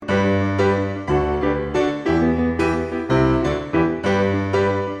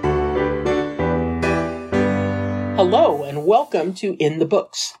welcome to In the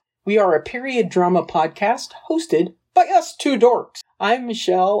Books. We are a period drama podcast hosted by us two dorks. I'm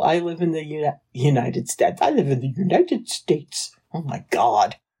Michelle. I live in the United States. Oh my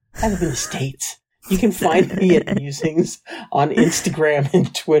God. I live in the States. You can find me at Musings on Instagram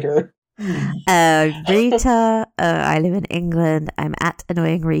and Twitter. Rita, I live in England. I'm at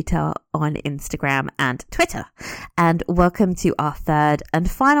Annoying Rita on Instagram and Twitter. And welcome to our third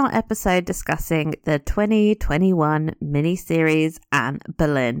and final episode discussing the 2021 miniseries Anne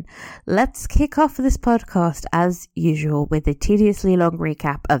Boleyn. Let's kick off this podcast as usual with a tediously long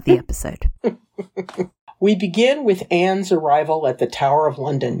recap of the episode. We begin with Anne's arrival at the Tower of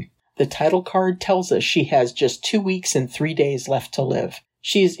London. The title card tells us she has just 2 weeks and 3 days left to live.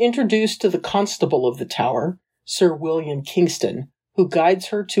 She is introduced to the constable of the tower, Sir William Kingston, who guides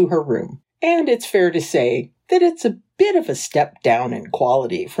her to her room. And it's fair to say that it's a bit of a step down in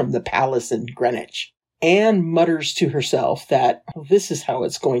quality from the palace in Greenwich. Anne mutters to herself that this is how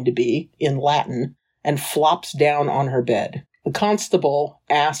it's going to be, in Latin, and flops down on her bed. The constable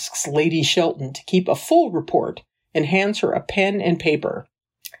asks Lady Shelton to keep a full report and hands her a pen and paper.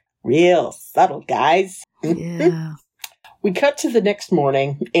 Real subtle, guys. Yeah. We cut to the next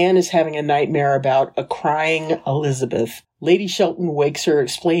morning. Anne is having a nightmare about a crying Elizabeth. Lady Shelton wakes her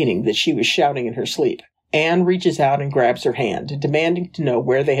explaining that she was shouting in her sleep. Anne reaches out and grabs her hand, demanding to know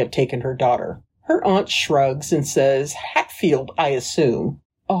where they have taken her daughter. Her aunt shrugs and says, Hatfield, I assume.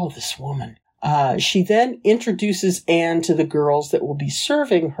 Oh, this woman. She then introduces Anne to the girls that will be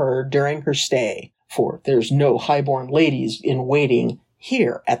serving her during her stay, for there's no highborn ladies in waiting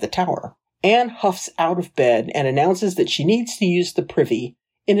here at the tower. Anne huffs out of bed and announces that she needs to use the privy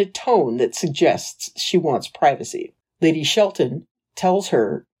in a tone that suggests she wants privacy. Lady Shelton tells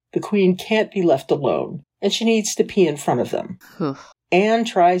her the Queen can't be left alone, and she needs to pee in front of them. Anne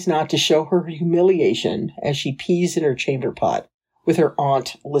tries not to show her humiliation as she pees in her chamber pot, with her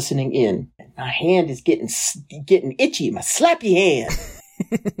aunt listening in. My hand is getting itchy. My slappy hand.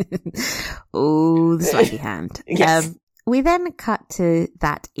 Oh, the slappy hand. Yes. We then cut to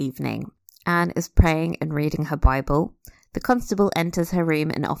that evening. Anne is praying and reading her Bible. The constable enters her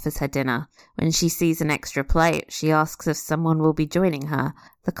room and offers her dinner. When she sees an extra plate, she asks if someone will be joining her.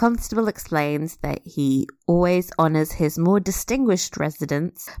 The constable explains that he always honours his more distinguished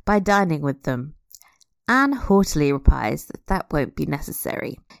residents by dining with them. Anne haughtily replies that that won't be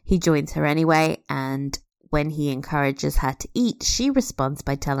necessary. He joins her anyway, and when he encourages her to eat, she responds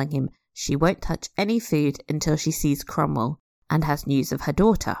by telling him she won't touch any food until she sees Cromwell and has news of her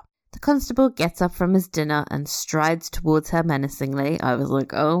daughter. The constable gets up from his dinner and strides towards her menacingly. I was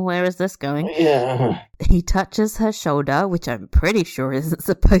like, oh, where is this going? Yeah. He touches her shoulder, which I'm pretty sure isn't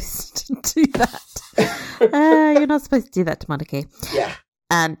supposed to do that. You're not supposed to do that to monarchy. Yeah.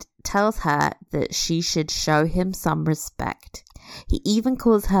 And tells her that she should show him some respect. He even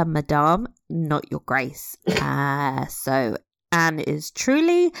calls her Madame, not your Grace. So Anne is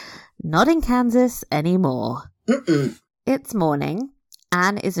truly not in Kansas anymore. It's morning.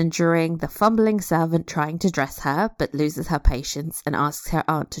 Anne is enduring the fumbling servant trying to dress her, but loses her patience and asks her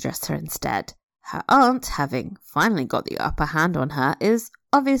aunt to dress her instead. Her aunt, having finally got the upper hand on her, is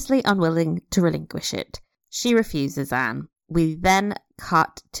obviously unwilling to relinquish it. She refuses Anne. We then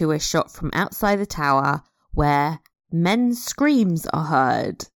cut to a shot from outside the tower where men's screams are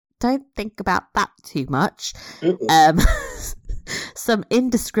heard. Don't think about that too much. Some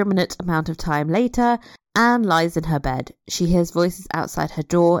indiscriminate amount of time later, Anne lies in her bed. She hears voices outside her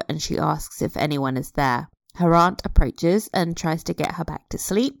door and she asks if anyone is there. Her aunt approaches and tries to get her back to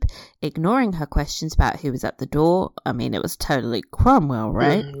sleep, ignoring her questions about who was at the door. I mean, it was totally Cromwell,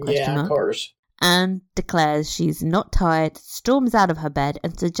 right? Yeah, of course. Anne declares she's not tired, storms out of her bed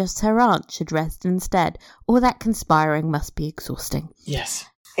and suggests her aunt should rest instead. All that conspiring must be exhausting. Yes.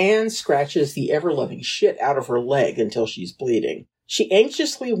 Anne scratches the ever-loving shit out of her leg until she's bleeding. She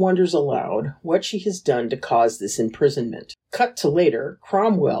anxiously wonders aloud what she has done to cause this imprisonment. Cut to later,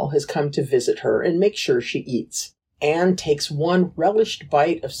 Cromwell has come to visit her and make sure she eats. Anne takes one relished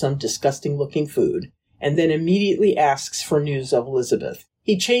bite of some disgusting-looking food, and then immediately asks for news of Elizabeth.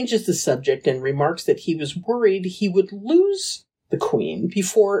 He changes the subject and remarks that he was worried he would lose the Queen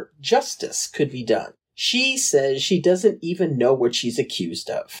before justice could be done. She says she doesn't even know what she's accused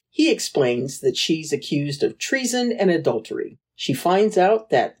of. He explains that she's accused of treason and adultery. She finds out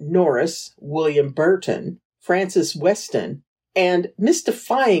that Norris, William Burton, Francis Weston, and,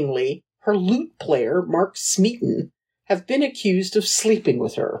 mystifyingly, her lute player, Mark Smeaton, have been accused of sleeping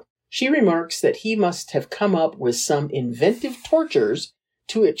with her. She remarks that he must have come up with some inventive tortures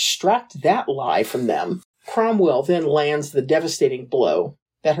to extract that lie from them. Cromwell then lands the devastating blow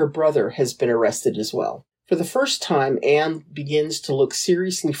that her brother has been arrested as well. For the first time, Anne begins to look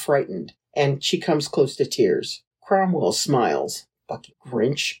seriously frightened, and she comes close to tears. Cromwell smiles. Fucking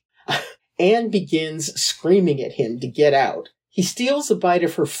Grinch. Anne begins screaming at him to get out. He steals a bite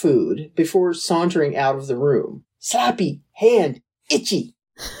of her food before sauntering out of the room. Slappy, hand, itchy.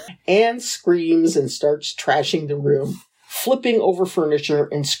 Anne screams and starts trashing the room, flipping over furniture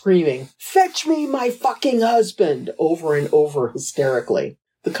and screaming, "Fetch me my fucking husband!" over and over hysterically.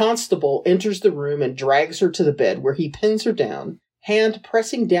 The constable enters the room and drags her to the bed where he pins her down, hand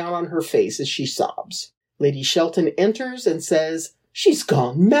pressing down on her face as she sobs. Lady Shelton enters and says, "She's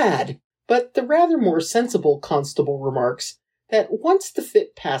gone mad." But the rather more sensible constable remarks that once the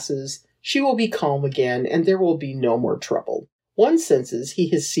fit passes, she will be calm again and there will be no more trouble. One senses he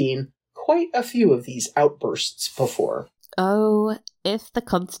has seen quite a few of these outbursts before. Oh, if the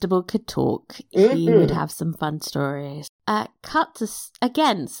constable could talk, he would have some fun stories. Cut to,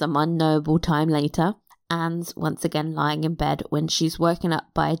 again, some unknowable time later. Anne's once again lying in bed when she's woken up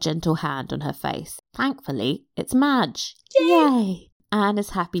by a gentle hand on her face. Thankfully, it's Madge. Yay! Anne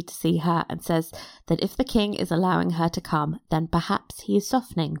is happy to see her and says that if the king is allowing her to come, then perhaps he is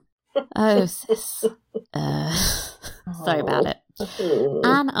softening. Oh, sis. Sorry about it.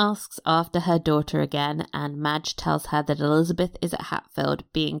 Anne asks after her daughter again, and Madge tells her that Elizabeth is at Hatfield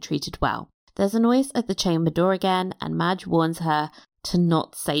being treated well. There's a noise at the chamber door again, and Madge warns her to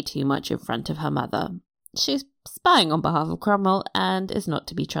not say too much in front of her mother. She's spying on behalf of Cromwell and is not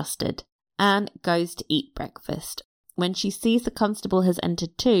to be trusted. Anne goes to eat breakfast. When she sees the constable has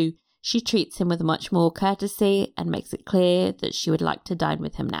entered too, she treats him with much more courtesy and makes it clear that she would like to dine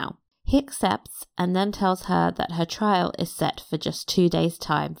with him now. He accepts and then tells her that her trial is set for just 2 days'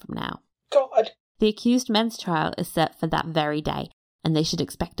 time from now. God! The accused men's trial is set for that very day, and they should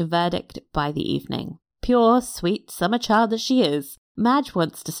expect a verdict by the evening. Pure, sweet summer child that she is, Madge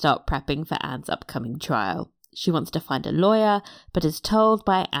wants to start prepping for Anne's upcoming trial. She wants to find a lawyer, but is told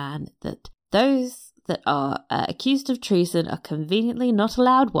by Anne that those that are accused of treason are conveniently not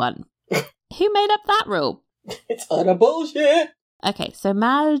allowed one. Who made up that rule? It's utter bullshit! Okay, so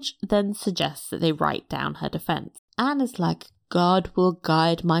Madge then suggests that they write down her defense. Anne is like, "God will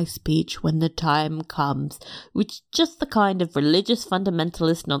guide my speech when the time comes," which is just the kind of religious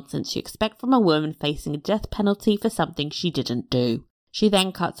fundamentalist nonsense you expect from a woman facing a death penalty for something she didn't do. She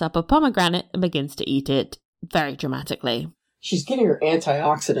then cuts up a pomegranate and begins to eat it, very dramatically. She's getting her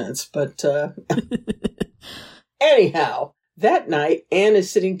antioxidants, but anyhow, that night, Anne is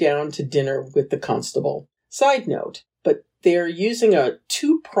sitting down to dinner with the constable. Side note, but they're using a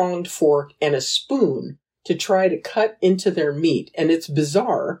 2-pronged fork and a spoon to try to cut into their meat, and it's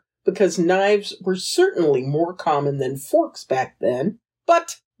bizarre because knives were certainly more common than forks back then,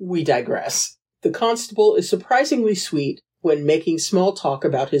 but we digress. The constable is surprisingly sweet when making small talk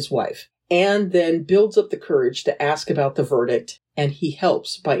about his wife. Anne then builds up the courage to ask about the verdict, and he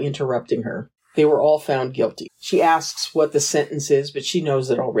helps by interrupting her. They were all found guilty. She asks what the sentence is, but she knows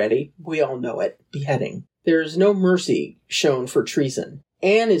it already. We all know it. Beheading. There is no mercy shown for treason.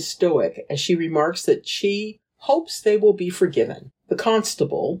 Anne is stoic as she remarks that she hopes they will be forgiven. The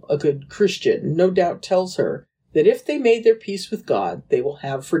constable, a good Christian, no doubt tells her that if they made their peace with God, they will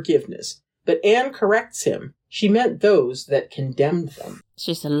have forgiveness. But Anne corrects him. She meant those that condemned them.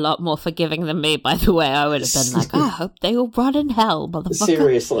 She's a lot more forgiving than me, by the way. I would have been like, I hope they all rot in hell, motherfucker.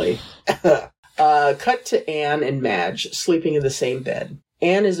 Seriously. Cut to Anne and Madge sleeping in the same bed.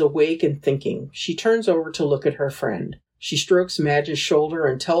 Anne is awake and thinking. She turns over to look at her friend. She strokes Madge's shoulder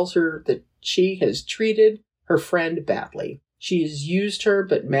and tells her that she has treated her friend badly. She has used her,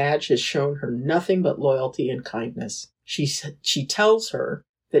 but Madge has shown her nothing but loyalty and kindness. She tells her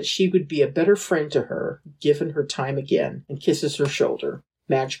that she would be a better friend to her, given her time again, and kisses her shoulder.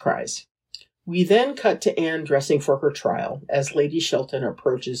 Madge cries. We then cut to Anne dressing for her trial. As Lady Shelton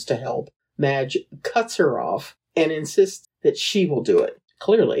approaches to help, Madge cuts her off and insists that she will do it.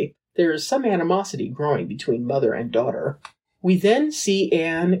 Clearly, there is some animosity growing between mother and daughter. We then see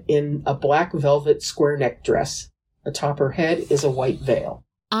Anne in a black velvet square neck dress. Atop her head is a white veil.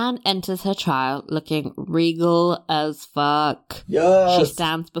 Anne enters her trial looking regal as fuck. Yes. She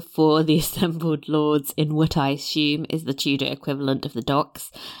stands before the assembled lords in what I assume is the Tudor equivalent of the docks,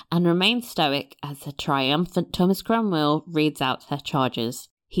 and remains stoic as her triumphant Thomas Cromwell reads out her charges.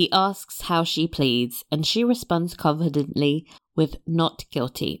 He asks how she pleads, and she responds confidently with not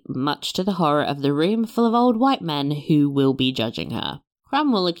guilty, much to the horror of the room full of old white men who will be judging her.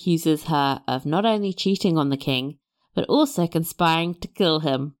 Cromwell accuses her of not only cheating on the king, but also conspiring to kill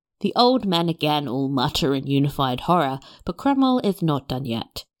him. The old men again all mutter in unified horror, but Cromwell is not done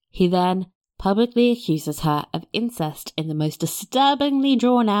yet. He then publicly accuses her of incest in the most disturbingly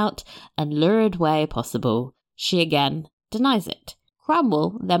drawn-out and lurid way possible. She again denies it.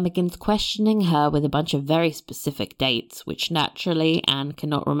 Cromwell then begins questioning her with a bunch of very specific dates, which naturally Anne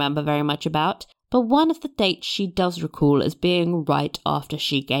cannot remember very much about, but one of the dates she does recall as being right after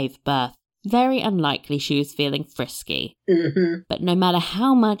she gave birth. Very unlikely she was feeling frisky. But no matter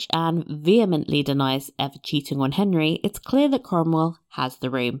how much Anne vehemently denies ever cheating on Henry, it's clear that Cromwell has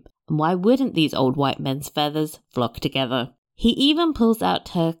the room. And why wouldn't these old white men's feathers flock together? He even pulls out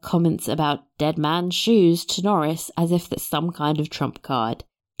her comments about dead man's shoes to Norris as if that's some kind of trump card.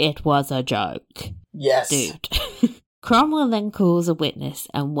 It was a joke. Yes. Dude. Cromwell then calls a witness,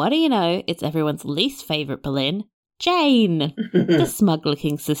 and what do you know, it's everyone's least favourite Boleyn, Jane. The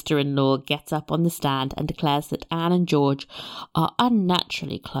smug-looking sister-in-law gets up on the stand and declares that Anne and George are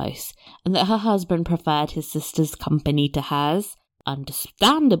unnaturally close, and that her husband preferred his sister's company to hers.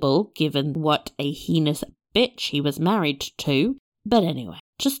 Understandable, given what a heinous bitch he was married to. But anyway,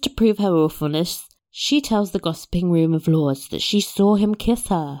 just to prove her awfulness, she tells the gossiping room of lords that she saw him kiss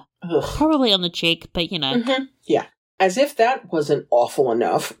her. Ugh. Probably on the cheek, but you know. Yeah. As if that wasn't awful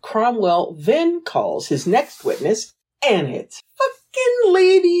enough, Cromwell then calls his next witness, and it's fucking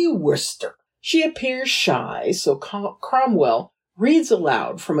Lady Worcester. She appears shy, so Cromwell reads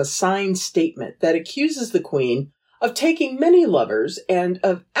aloud from a signed statement that accuses the Queen of taking many lovers and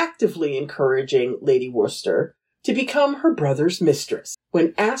of actively encouraging Lady Worcester to become her brother's mistress.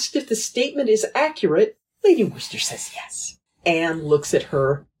 When asked if the statement is accurate, Lady Worcester says yes. Anne looks at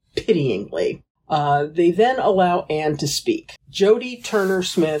her pityingly. They then allow Anne to speak. Jodie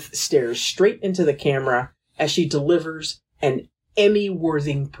Turner-Smith stares straight into the camera as she delivers an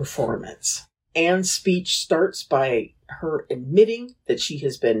Emmy-worthy performance. Anne's speech starts by her admitting that she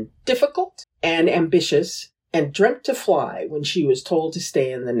has been difficult and ambitious and dreamt to fly when she was told to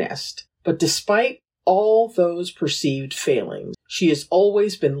stay in the nest. But despite all those perceived failings, she has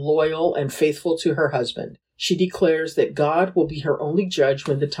always been loyal and faithful to her husband. She declares that God will be her only judge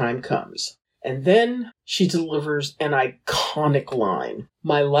when the time comes. And then she delivers an iconic line.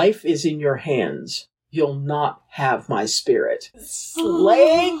 My life is in your hands. You'll not have my spirit.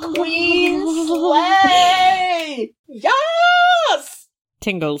 Slay, Queen, slay! Yes!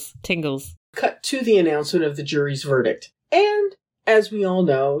 Tingles, tingles. Cut to the announcement of the jury's verdict. And, as we all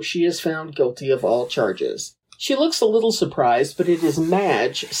know, she is found guilty of all charges. She looks a little surprised, but it is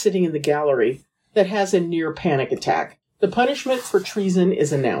Madge, sitting in the gallery, that has a near panic attack. The punishment for treason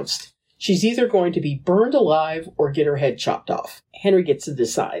is announced. She's either going to be burned alive or get her head chopped off. Henry gets to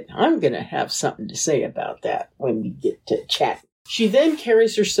decide. I'm going to have something to say about that when we get to chat. She then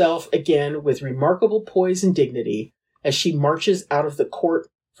carries herself again with remarkable poise and dignity as she marches out of the court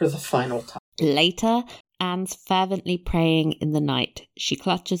for the final time. Later, Anne's fervently praying in the night. She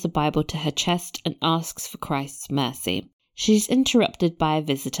clutches a Bible to her chest and asks for Christ's mercy. She's interrupted by a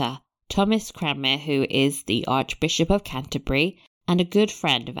visitor, Thomas Cranmer, who is the Archbishop of Canterbury and a good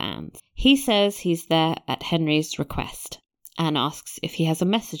friend of Anne's. He says he's there at Henry's request. Anne asks if he has a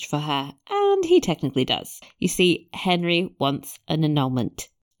message for her, and he technically does. You see, Henry wants an annulment.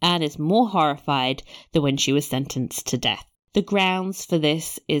 Anne is more horrified than when she was sentenced to death. The grounds for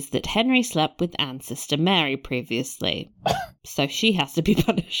this is that Henry slept with Anne's sister Mary previously, so she has to be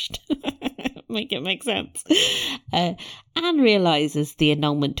punished. Make it make sense. Anne realises the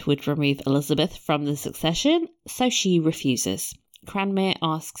annulment would remove Elizabeth from the succession, so she refuses. Cranmer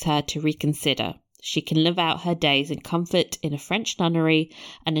asks her to reconsider. She can live out her days in comfort in a French nunnery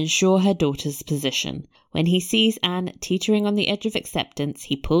and ensure her daughter's position. When he sees Anne teetering on the edge of acceptance,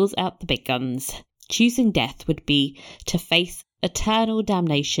 he pulls out the big guns. Choosing death would be to face eternal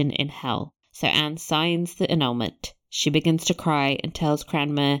damnation in hell. So Anne signs the annulment. She begins to cry and tells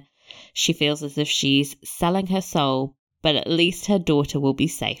Cranmer she feels as if she's selling her soul, but at least her daughter will be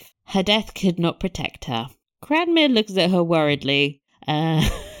safe. Her death could not protect her. Cranmer looks at her worriedly.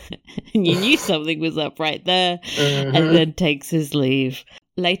 You knew something was up right there, and then takes his leave.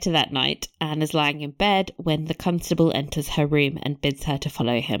 Later that night, Anne is lying in bed when the constable enters her room and bids her to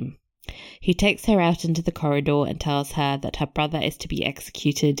follow him. He takes her out into the corridor and tells her that her brother is to be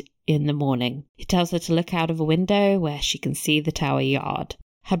executed in the morning. He tells her to look out of a window where she can see the Tower Yard.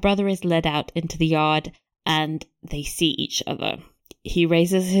 Her brother is led out into the yard and they see each other. He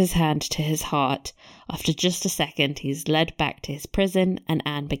raises his hand to his heart. After just a second, he's led back to his prison and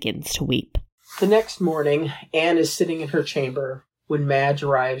Anne begins to weep. The next morning, Anne is sitting in her chamber when Madge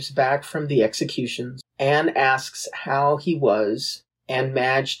arrives back from the executions. Anne asks how he was, and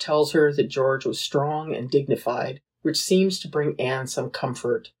Madge tells her that George was strong and dignified, which seems to bring Anne some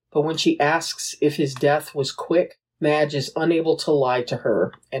comfort. But when she asks if his death was quick, Madge is unable to lie to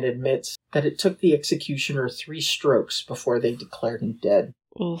her and admits that it took the executioner 3 strokes before they declared him dead.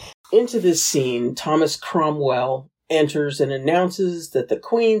 Oof. Into this scene, Thomas Cromwell enters and announces that the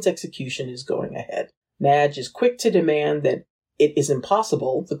Queen's execution is going ahead. Madge is quick to demand that it is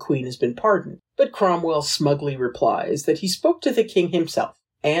impossible, the Queen has been pardoned. But Cromwell smugly replies that he spoke to the King himself.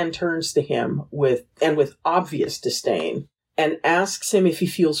 Anne turns to him with obvious disdain and asks him if he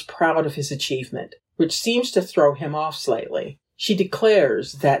feels proud of his achievement, which seems to throw him off slightly. She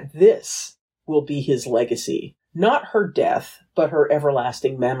declares that this will be his legacy. Not her death, but her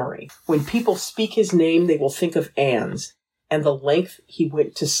everlasting memory. When people speak his name, they will think of Anne's, and the length he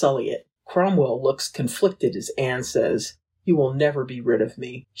went to sully it. Cromwell looks conflicted as Anne says, "You will never be rid of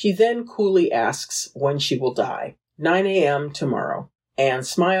me." She then coolly asks when she will die. 9 a.m. tomorrow. Anne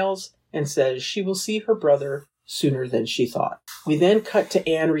smiles and says she will see her brother sooner than she thought. We then cut to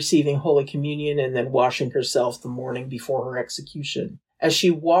Anne receiving Holy Communion and then washing herself the morning before her execution. As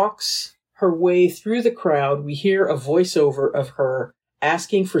she walks her way through the crowd, we hear a voiceover of her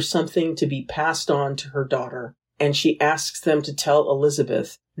asking for something to be passed on to her daughter, and she asks them to tell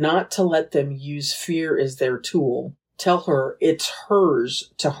Elizabeth not to let them use fear as their tool. Tell her it's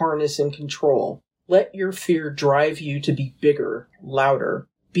hers to harness and control. Let your fear drive you to be bigger, louder.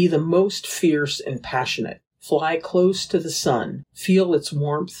 Be the most fierce and passionate. Fly close to the sun. Feel its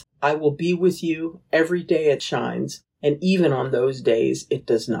warmth. I will be with you every day it shines, and even on those days it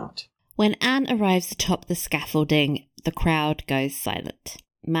does not. When Anne arrives atop the scaffolding, the crowd goes silent.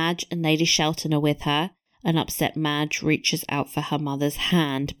 Madge and Lady Shelton are with her. An upset Madge reaches out for her mother's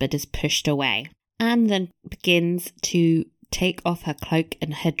hand, but is pushed away. Anne then begins to take off her cloak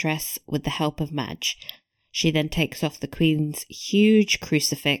and headdress with the help of Madge. She then takes off the Queen's huge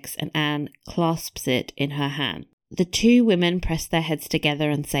crucifix and Anne clasps it in her hand. The 2 women press their heads together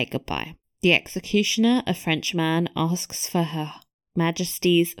and say goodbye. The executioner, a French man, asks for Her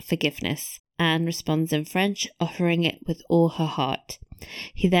Majesty's forgiveness. Anne responds in French, offering it with all her heart.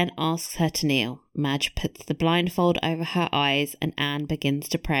 He then asks her to kneel. Madge puts the blindfold over her eyes and Anne begins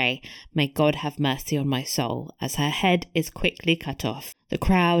to pray, "May God have mercy on my soul," as her head is quickly cut off. The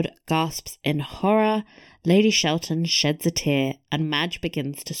crowd gasps in horror. Lady Shelton sheds a tear and Madge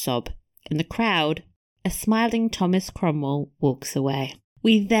begins to sob. In the crowd, a smiling Thomas Cromwell walks away.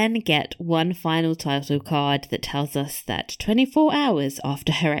 We then get one final title card that tells us that 24 hours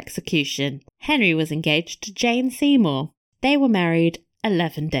after her execution, Henry was engaged to Jane Seymour. They were married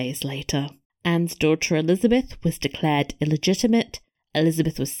 11 days later. Anne's daughter Elizabeth was declared illegitimate.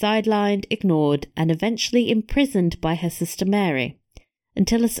 Elizabeth was sidelined, ignored, and eventually imprisoned by her sister Mary,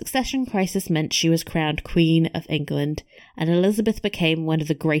 until a succession crisis meant she was crowned Queen of England, and Elizabeth became one of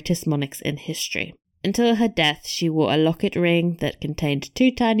the greatest monarchs in history. Until her death, she wore a locket ring that contained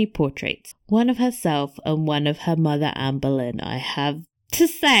 2 tiny portraits, one of herself and one of her mother Anne Boleyn. I have to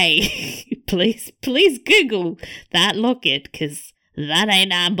say, please Google that locket, because that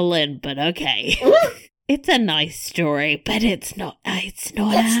ain't Anne Boleyn, but okay. It's a nice story, but it's not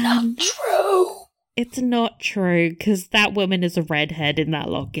true. It's not true, because that woman is a redhead in that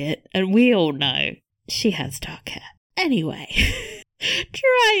locket, and we all know she has dark hair. Anyway,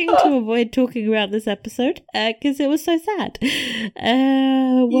 trying to avoid talking about this episode, because it was so sad.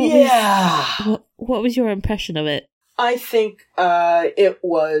 What was your impression of it? I think it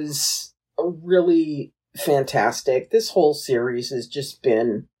was really fantastic. This whole series has just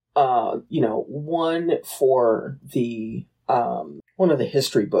been, one for the one of the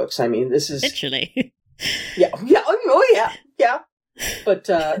history books. I mean, this is literally, yeah. But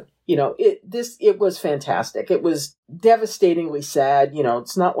it was fantastic. It was devastatingly sad.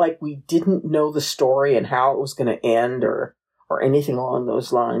 It's not like we didn't know the story and how it was going to end or anything along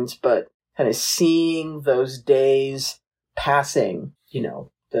those lines. But kind of seeing those days passing,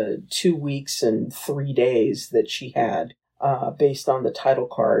 the 2 weeks and 3 days that she had, based on the title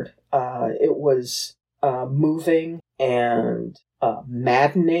card, it was moving and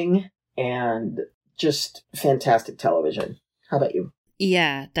maddening and just fantastic television. How about you?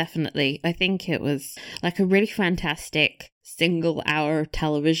 Yeah, definitely. I think it was like a really fantastic single hour of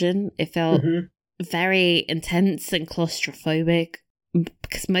television. It felt very intense and claustrophobic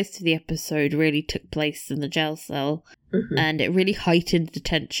because most of the episode really took place in the jail cell, and it really heightened the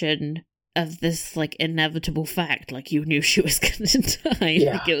tension of this like inevitable fact. Like, you knew she was going to die.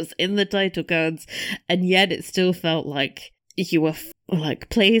 Yeah. Like, it was in the title cards, and yet it still felt like you were like,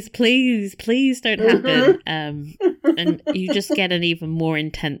 please don't happen. And you just get an even more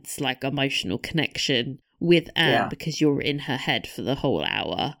intense like emotional connection with Anne because you're in her head for the whole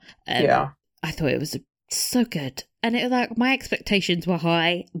hour. I thought it was a So good. And it like my expectations were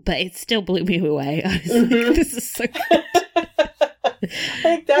high, but it still blew me away. I was like, this is so good. I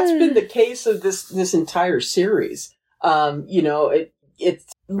think that's been the case of this entire series. It's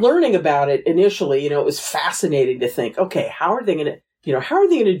learning about it initially, it was fascinating to think, okay, how are they going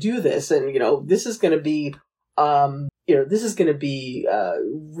to do this? And, this is going to be,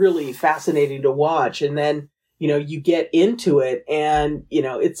 really fascinating to watch. And then, you get into it and,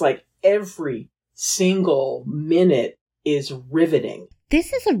 it's like every single minute is riveting.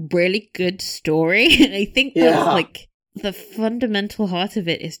 This is a really good story. I think that's like the fundamental heart of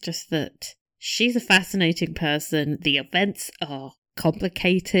it is just that she's a fascinating person. The events are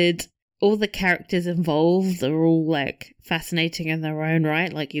complicated. All the characters involved are all like fascinating in their own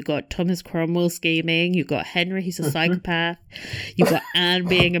right. Like you got Thomas Cromwell scheming, you got Henry who's a psychopath, you got Anne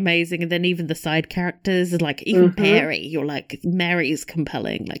being amazing, and then even the side characters, like even Mary, you're like, Mary's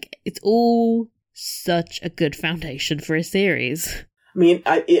compelling. Like it's all such a good foundation for a series. I mean,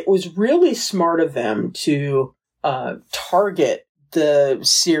 it was really smart of them to target the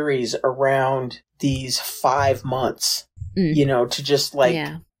series around these 5 months, to just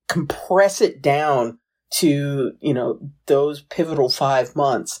compress it down to, those pivotal 5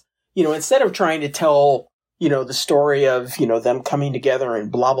 months, instead of trying to tell, the story of, them coming together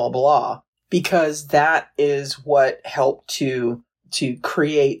and blah, blah, blah, because that is what helped to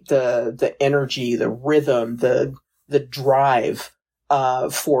create the energy, the rhythm, the drive,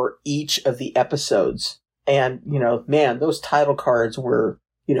 for each of the episodes. And, man, those title cards were,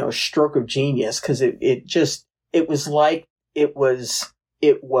 a stroke of genius because it was like it was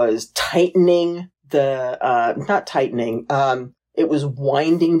tightening not tightening, it was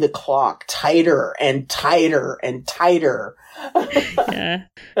winding the clock tighter and tighter and tighter. Yeah.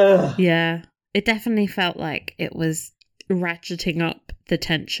 Yeah. It definitely felt like it was ratcheting up the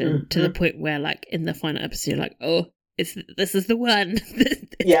tension to the point where, like, in the final episode, you're like, oh, this is the one.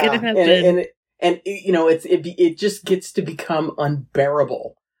 It's gonna happen. And it just gets to become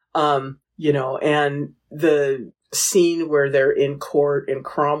unbearable. And the scene where they're in court and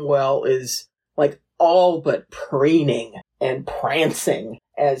Cromwell is like all but preening and prancing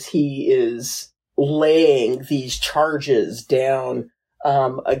as he is laying these charges down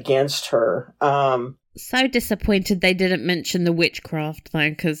against her. So disappointed they didn't mention the witchcraft though,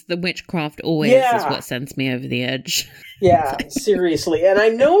 because the witchcraft always is what sends me over the edge. Yeah, seriously. And I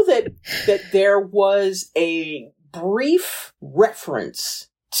know that there was a brief reference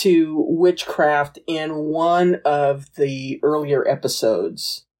to witchcraft in one of the earlier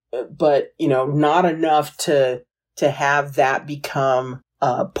episodes, but, not enough to have that become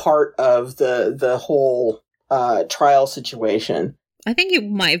part of the whole trial situation. I think it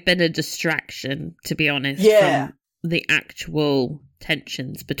might have been a distraction, to be honest, from the actual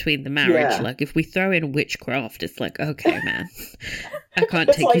tensions between the marriage. Yeah. Like, if we throw in witchcraft, it's like, okay, man, I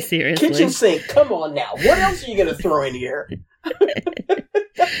can't take like you seriously. Kitchen sink, come on now. What else are you going to throw in here?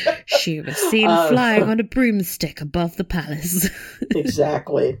 She was seen flying on a broomstick above the palace.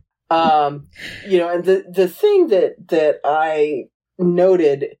 Exactly. And the thing that I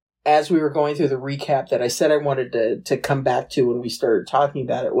noted as we were going through the recap that I said I wanted to come back to when we started talking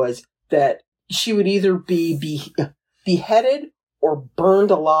about it was that she would either be beheaded or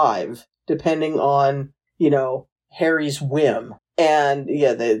burned alive, depending on, Harry's whim and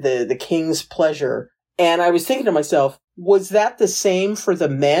the king's pleasure. And I was thinking to myself, was that the same for the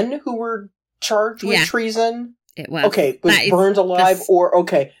men who were charged with treason? It was. Okay, was burned alive or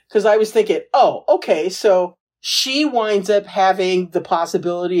okay. Because I was thinking, oh, okay, so she winds up having the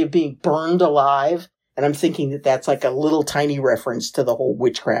possibility of being burned alive. And I'm thinking that that's like a little tiny reference to the whole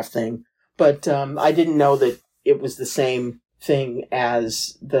witchcraft thing. But I didn't know that it was the same thing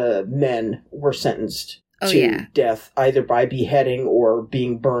as the men were sentenced to death, either by beheading or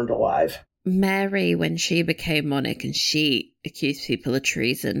being burned alive. Mary, when she became monarch and she accused people of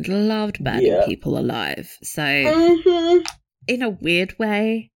treason, loved burning people alive. So, in a weird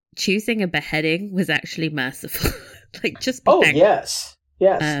way, choosing a beheading was actually merciful. Like, just be thankful. Yes,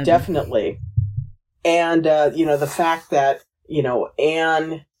 definitely. And, the fact that,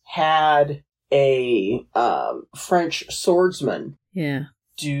 Anne had a French swordsman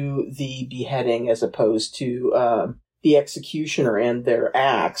do the beheading as opposed to the executioner and their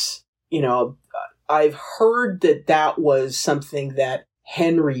axe. I've heard that was something that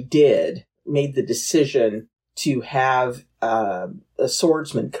Henry made the decision to have a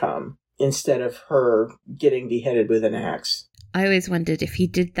swordsman come instead of her getting beheaded with an axe. I always wondered if he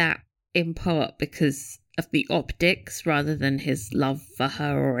did that in part because of the optics rather than his love for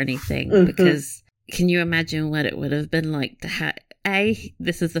her or anything. Because can you imagine what it would have been like to have...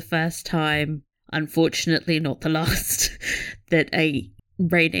 this is the first time unfortunately not the last, that a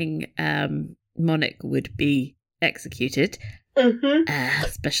reigning monarch would be executed,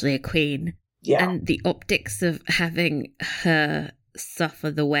 especially a queen. Yeah. And the optics of having her suffer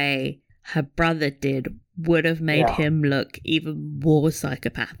the way her brother did would have made him look even more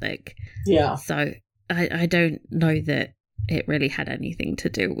psychopathic. Yeah. So I don't know that it really had anything to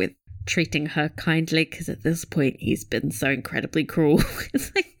do with treating her kindly, because at this point he's been so incredibly cruel.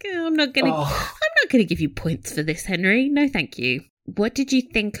 It's like, oh, I'm not gonna give you points for this, Henry. No, thank you. What did you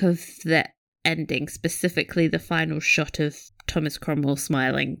think of the ending, specifically the final shot of Thomas Cromwell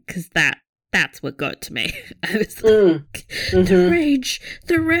smiling? Because that's what got to me. I was like,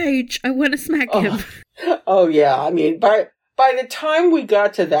 the rage. I want to smack him. Oh yeah. I mean, by the time we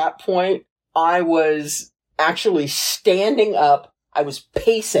got to that point, I was actually standing up. I was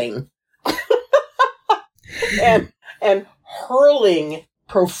pacing and hurling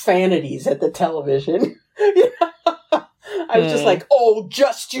profanities at the television. I was just like, oh,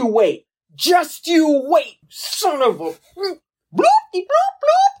 just you wait. Just you wait, son of a... Bloop, bloop,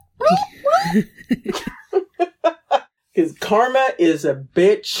 bloop. Because Karma is a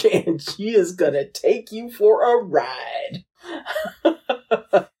bitch and she is going to take you for a ride.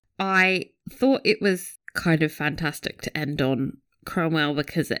 I thought it was kind of fantastic to end on Cromwell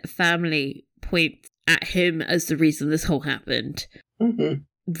because it firmly points at him as the reason this whole happened. Mm-hmm.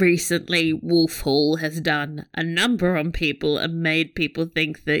 Recently, Wolf Hall has done a number on people and made people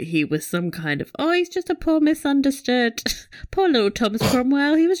think that he was some kind of, he's just a poor misunderstood. Poor little Thomas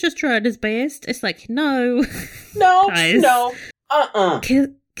Cromwell, he was just trying his best. It's like, no. No, guys, no.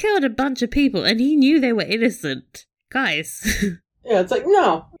 Killed a bunch of people and he knew they were innocent. Guys. Yeah, it's like,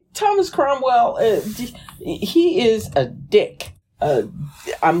 no. Thomas Cromwell, he is a dick.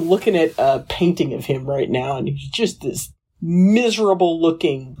 I'm looking at a painting of him right now and he's just this miserable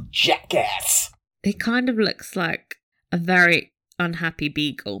looking jackass. He kind of looks like a very unhappy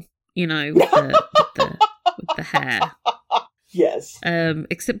beagle, with the hair. Yes.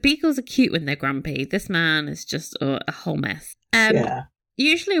 Except beagles are cute when they're grumpy. This man is just a whole mess. Yeah.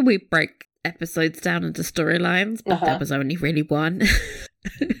 Usually we break episodes down into storylines, but there was only really one.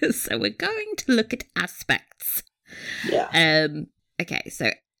 So we're going to look at aspects. Yeah. Okay,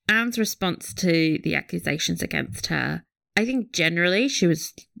 so Anne's response to the accusations against her, I think generally she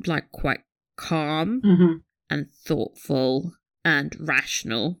was like quite calm and thoughtful and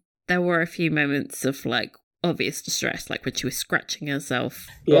rational. There were a few moments of like obvious distress, like when she was scratching herself.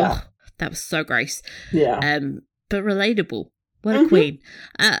 Yeah. Oh, that was so gross. Yeah. But relatable. What a queen.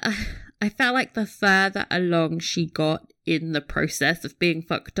 I felt like the further along she got in the process of being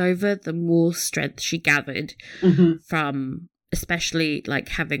fucked over, the more strength she gathered from especially like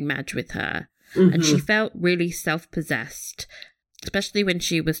having Madge with her. And she felt really self-possessed, especially when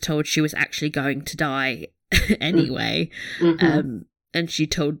she was told she was actually going to die anyway. And she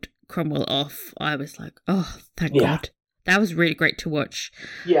told Cromwell off. I was like, oh, thank God. That was really great to watch.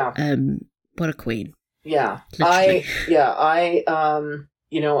 Yeah. What a queen. Yeah. Literally.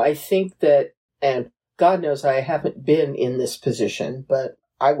 I think that, and God knows I haven't been in this position, but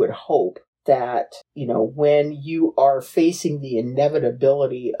I would hope that, when you are facing the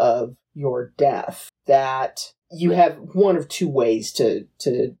inevitability of your death, that you have one of two ways to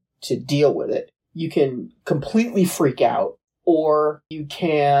deal with it. You can completely freak out, or you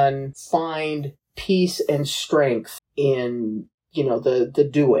can find peace and strength in, the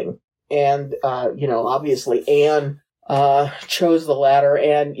doing. And, obviously Anne chose the latter.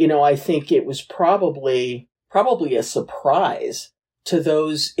 And, I think it was probably a surprise to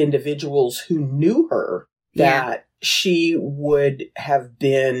those individuals who knew her that she would have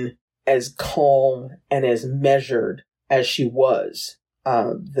been as calm and as measured as she was,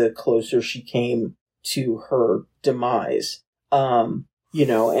 the closer she came to her demise. And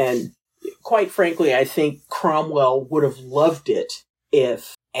quite frankly, I think Cromwell would have loved it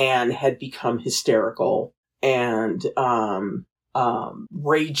if Anne had become hysterical and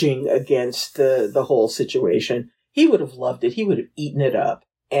raging against the whole situation. He would have loved it. He would have eaten it up.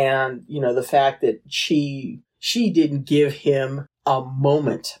 And, the fact that she didn't give him a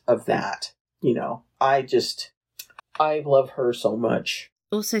moment of that, I love her so much.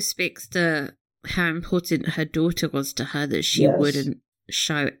 Also speaks to how important her daughter was to her, that she wouldn't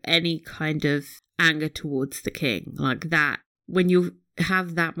show any kind of anger towards the king. Like that, when you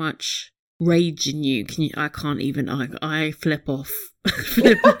have that much rage in you, I flip off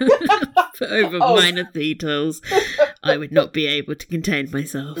over minor details. I would not be able to contain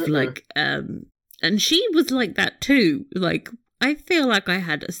myself. And she was like that too. Like, I feel like I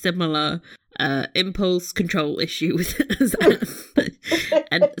had a similar impulse control issue with Anne.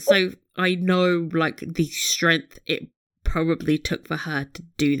 And so I know, like, the strength it probably took for her to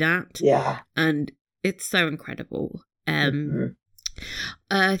do that. Yeah. And it's so incredible.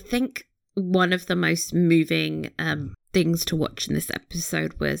 I think one of the most moving things to watch in this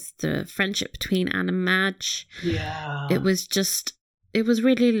episode was the friendship between Anne and Madge. Yeah. It was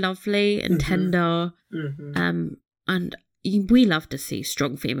really lovely and tender. And we love to see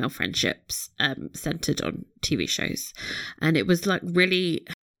strong female friendships centered on TV shows. And it was like really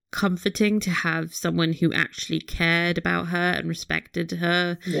comforting to have someone who actually cared about her and respected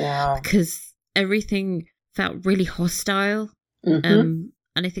her. Yeah. Because everything felt really hostile. And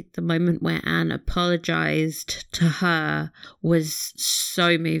I think the moment where Anne apologized to her was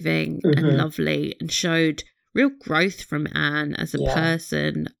so moving and lovely, and showed real growth from Anne as a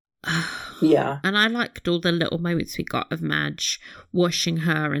person. Yeah. And I liked all the little moments we got of Madge washing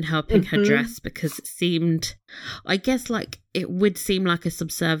her and helping her dress, because it seemed, I guess, like it would seem like a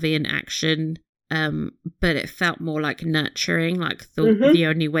subservient action, but it felt more like nurturing, like the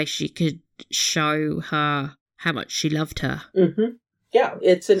only way she could show her how much she loved her. Yeah,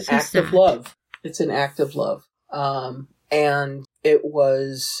 it's an So act of sad. love. It's an act of love. And it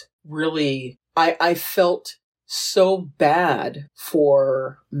was really, I felt so bad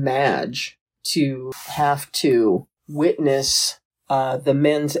for Madge to have to witness the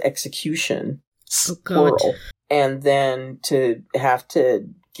men's execution squirrel, and then to have to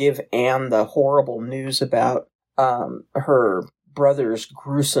give Anne the horrible news about her brother's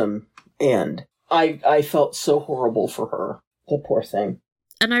gruesome end. I felt so horrible for her. The poor thing.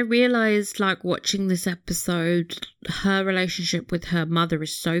 And I realised, like, watching this episode, her relationship with her mother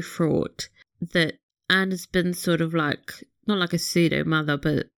is so fraught that Anne has been sort of like, not like a pseudo mother,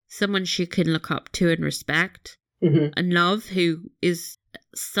 but someone she can look up to and respect and love, who is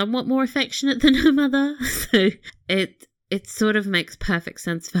somewhat more affectionate than her mother. So it sort of makes perfect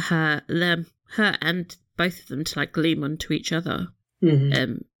sense for her and both of them to, like, gleam onto each other.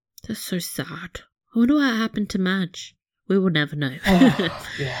 That's so sad. I wonder what happened to Madge. We will never know.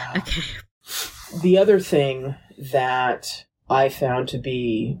 Yeah. Okay. The other thing that I found to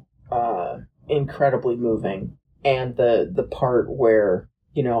be incredibly moving, and the part where,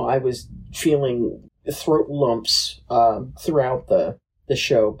 you know, I was feeling throat lumps throughout the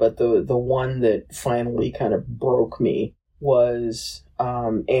show, but the one that finally kind of broke me was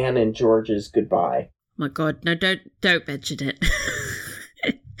Anne and George's goodbye. My God, no! Don't mention it.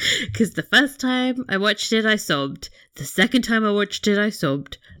 Because the first time I watched it, I sobbed. The second time I watched it, I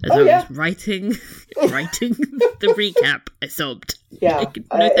sobbed. As I was writing the recap, I sobbed. Yeah, like,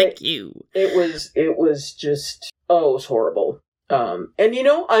 no, thank you. It was just, it was horrible. And you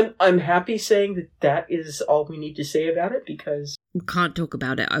know, I'm happy saying that is all we need to say about it, because We can't talk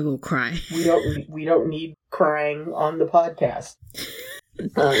about it. I will cry. we don't need crying on the podcast.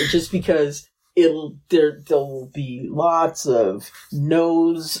 Just because there'll be lots of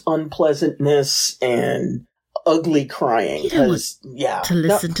nose unpleasantness and ugly crying. You don't want to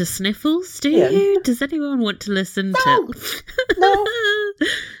listen to sniffles, do you? Does anyone want to listen to? No.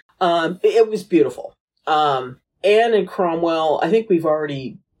 It was beautiful. Anne and Cromwell. I think we've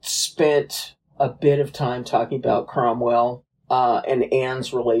already spent a bit of time talking about Cromwell and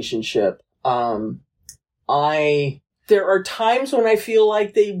Anne's relationship. There are times when I feel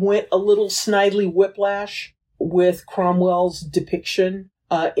like they went a little snidely whiplash with Cromwell's depiction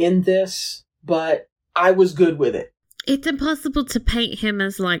in this, but I was good with it. It's impossible to paint him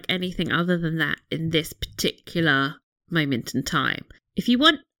as like anything other than that in this particular moment in time. If you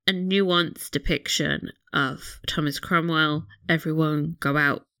want a nuanced depiction of Thomas Cromwell, everyone go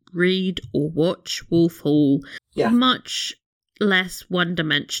out, read or watch Wolf Hall. Yeah. Much less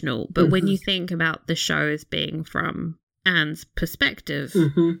one-dimensional, but when you think about the show as being from Anne's perspective,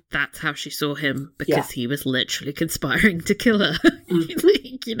 that's how she saw him, because he was literally conspiring to kill her.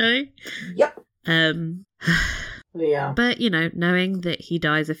 Like, you know? Yep. But, you know, knowing that he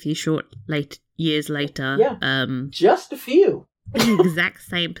dies a few years later, just a few, in the exact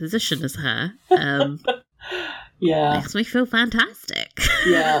same position as her, makes me feel fantastic.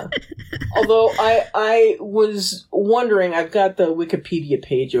 Yeah. Although I was wondering, I've got the Wikipedia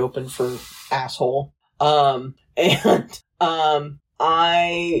page open for asshole. And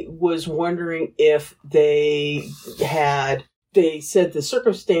I was wondering if they said the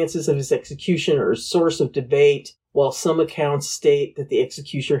circumstances of his execution are a source of debate, while some accounts state that the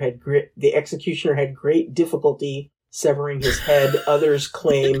executioner had great difficulty severing his head. Others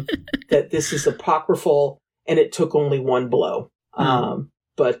claim that this is apocryphal and it took only one blow.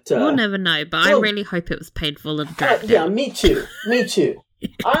 But we'll never know, but I really hope it was painful and dragged yeah, out. me too.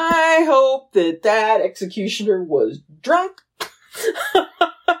 I hope that executioner was drunk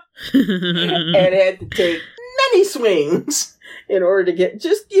and had to take many swings in order to get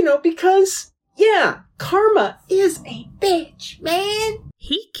because, karma is a bitch, man.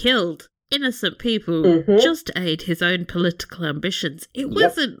 He killed innocent people Mm-hmm. just to aid his own political ambitions. It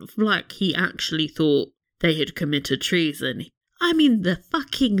wasn't like he actually thought they had committed treason. I mean, the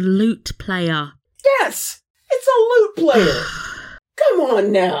fucking lute player. Yes, it's a lute player. Come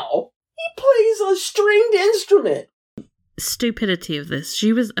on now. He plays a stringed instrument. Stupidity of this.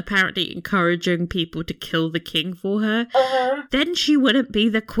 She was apparently encouraging people to kill the king for her. Uh-huh. Then she wouldn't be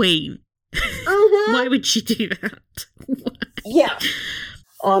the queen. Uh-huh. Why would she do that? Yeah.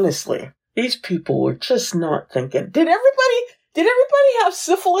 Honestly, these people were just not thinking. Did everybody have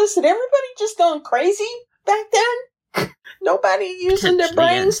syphilis? Had everybody just gone crazy back then? Nobody using their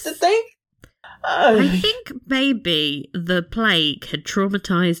brains to think? I think maybe the plague had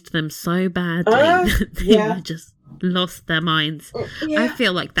traumatized them so badly that they just lost their minds. Yeah. I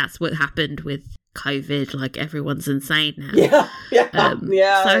feel like that's what happened with COVID. Like, everyone's insane now. Yeah.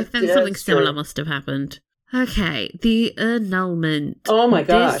 So I think something similar true. must have happened. Okay, the annulment. Oh my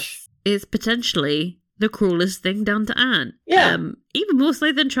gosh. This is potentially the cruelest thing done to Anne. Yeah. Even more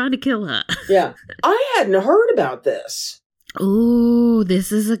so than trying to kill her. Yeah. I hadn't heard about this. Oh,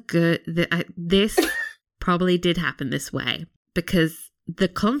 this is a good... This probably did happen this way, because the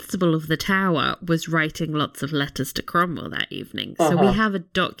constable of the tower was writing lots of letters to Cromwell that evening. So we have a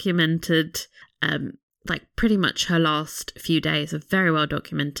documented, pretty much her last few days, a very well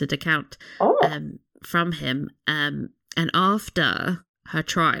documented account from him. And after her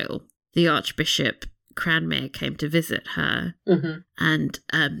trial, the Archbishop Cranmere came to visit her. Mm-hmm. And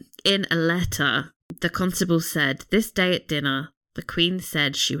in a letter, the constable said, "This day at dinner, the Queen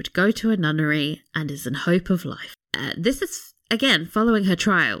said she would go to a nunnery and is in hope of life." This is, again, following her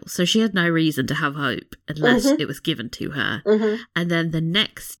trial, so she had no reason to have hope unless it was given to her. Mm-hmm. And then the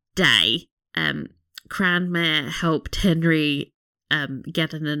next day, Cranmere helped Henry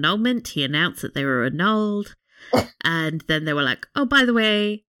get an annulment. He announced that they were annulled. And then they were like, oh, by the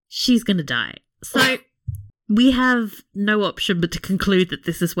way, she's going to die. So we have no option but to conclude that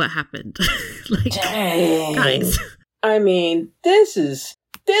this is what happened. Dang. Guys. I mean, this is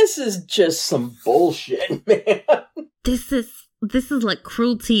just some bullshit, man. This is like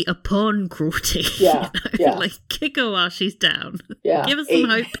cruelty upon cruelty. Yeah, yeah. Like, kick her while she's down. Yeah. Give us some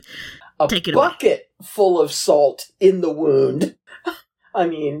hope. Take it away. A bucket full of salt in the wound. I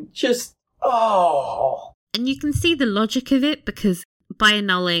mean, just, And you can see the logic of it, because by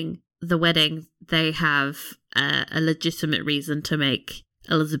annulling the wedding, they have a legitimate reason to make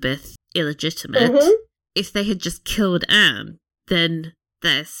Elizabeth illegitimate. Mm-hmm. If they had just killed Anne, then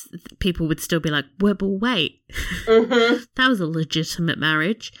people would still be like, well, but wait, that was a legitimate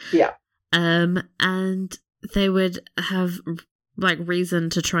marriage. Yeah. And they would have reason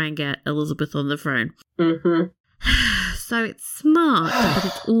to try and get Elizabeth on the throne. Mm-hmm. So it's smart, but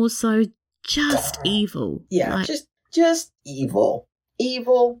it's also just evil. Yeah, just evil.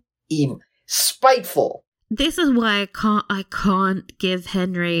 Evil. Spiteful. This is why I can't give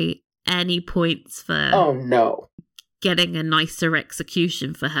Henry any points for getting a nicer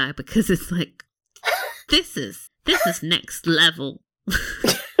execution for her, because it's like, this is next level.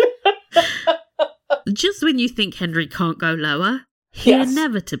 Just when you think Henry can't go lower, he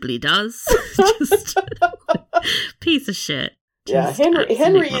inevitably does. Just piece of shit. Just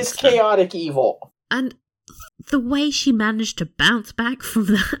Henry is chaotic evil. And the way she managed to bounce back from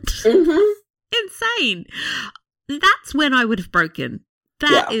that, insane. That's when I would have broken.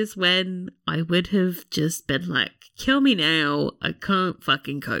 That is when I would have just been like, kill me now. I can't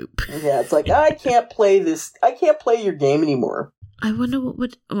fucking cope. Yeah, it's like, I can't play your game anymore. I wonder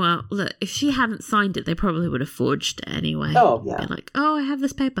look, if she hadn't signed it, they probably would have forged it anyway. Oh, yeah. Been like, oh, I have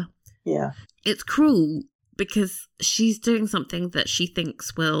this paper. Yeah. It's cruel because she's doing something that she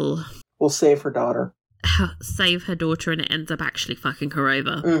thinks will save her daughter. Save her daughter, and it ends up actually fucking her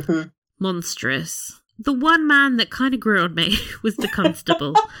over. Mm-hmm. Monstrous. The one man that kind of grew on me was the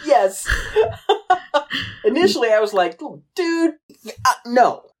constable. Yes. Initially, I was like, dude,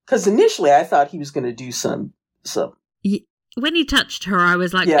 no. Because initially, I thought he was going to do some. When he touched her, I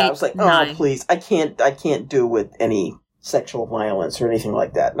was like, I was like, no. Please, I can't do with any sexual violence or anything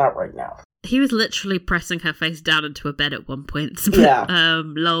like that. Not right now. He was literally pressing her face down into a bed at one point.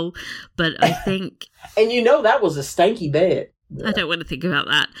 Lol. But I think... And that was a stanky bed. I don't want to think about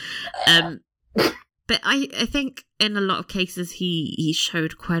that. But I think in a lot of cases he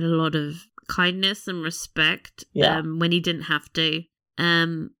showed quite a lot of kindness and respect when he didn't have to.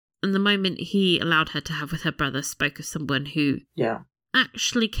 And the moment he allowed her to have with her brother spoke of someone who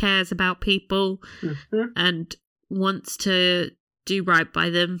actually cares about people and wants to do right by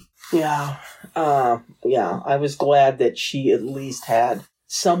them. Yeah. I was glad that she at least had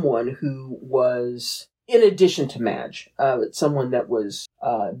someone who was, in addition to Madge, someone that was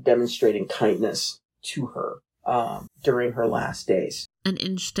demonstrating kindness to her during her last days. An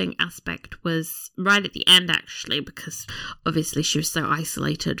interesting aspect was right at the end, actually, because obviously she was so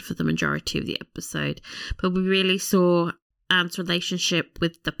isolated for the majority of the episode. But we really saw Anne's relationship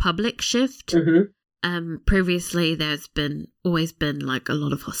with the public shift. Previously, there's always been like a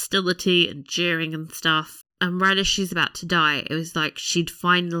lot of hostility and jeering and stuff. And right as she's about to die, it was like she'd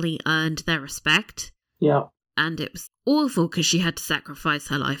finally earned their respect. Yeah. And it was awful because she had to sacrifice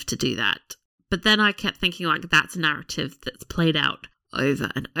her life to do that. But then I kept thinking, like, that's a narrative that's played out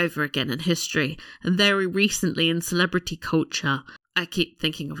over and over again in history. And very recently in celebrity culture, I keep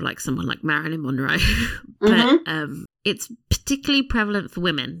thinking of like someone like Marilyn Monroe. But it's particularly prevalent for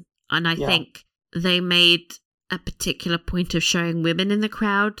women. And I think they made a particular point of showing women in the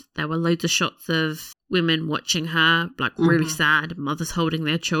crowd. There were loads of shots of women watching her, like really sad, mothers holding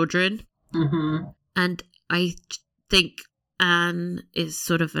their children. And I think Anne is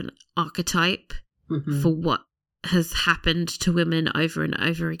sort of an archetype for what has happened to women over and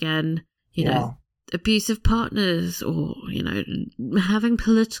over again. You know, abusive partners, or, you know, having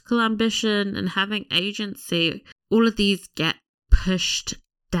political ambition and having agency. All of these get pushed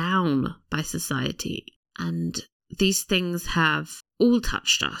down by society. And these things have all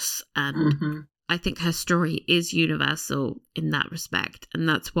touched us. And I think her story is universal in that respect. And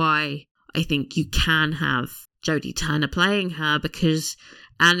that's why I think you can have Jodie Turner playing her, because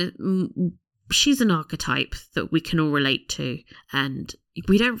she's an archetype that we can all relate to, and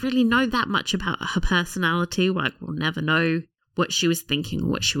we don't really know that much about her personality. Like, we'll never know what she was thinking or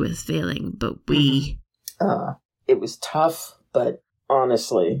what she was feeling, but it was tough, but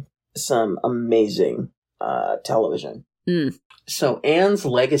honestly, some amazing television. So Anne's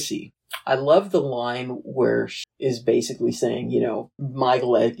legacy. I love the line where she is basically saying, you know, my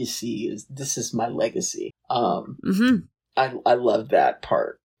legacy this is my legacy. I love that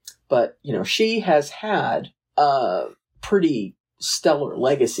part. But, you know, she has had a pretty stellar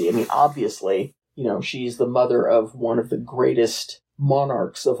legacy. I mean, obviously, you know, she's the mother of one of the greatest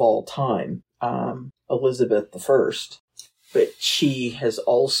monarchs of all time, Elizabeth I. But she has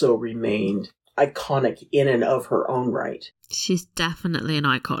also remained iconic in and of her own right. She's definitely an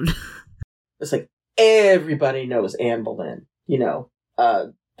icon. It's like everybody knows Anne Boleyn. You know,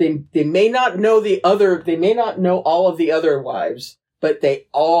 they may not know they may not know all of the other wives, but they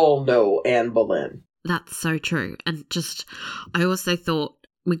all know Anne Boleyn. That's so true. And just, I also thought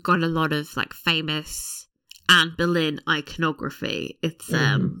we got a lot of like famous Anne Boleyn iconography. It's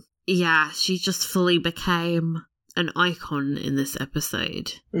she just fully became an icon in this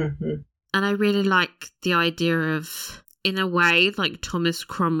episode. And I really like the idea of, in a way, like Thomas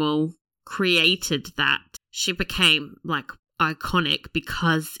Cromwell created that. She became like iconic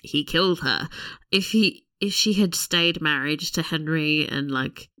because he killed her. If she had stayed married to Henry and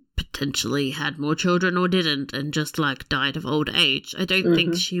like potentially had more children or didn't and just like died of old age, I don't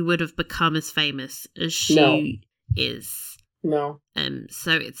think she would have become as famous as she is. No.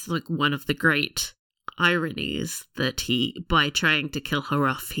 So it's like one of the great ironies that he, by trying to kill her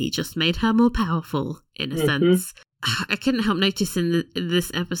off, he just made her more powerful in a sense. I couldn't help notice in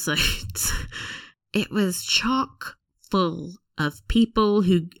this episode, it was chock full of people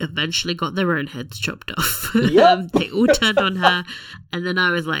who eventually got their own heads chopped off. They all turned on her, and then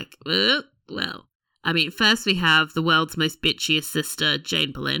I was like, well, I mean, first we have the world's most bitchiest sister,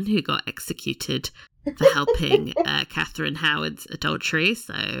 Jane Boleyn, who got executed for helping Catherine Howard's adultery,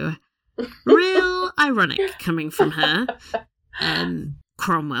 so real ironic coming from her.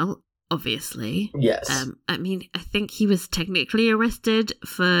 Cromwell, obviously. Yes. I mean, I think he was technically arrested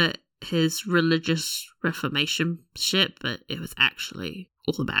for his religious reformation shit, but it was actually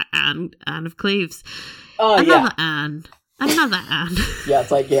all about Anne of Cleves. Another Anne. Yeah,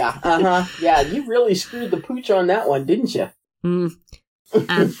 it's like, yeah, you really screwed the pooch on that one, didn't you? And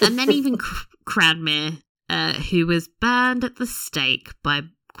then even Cranmere, who was burned at the stake by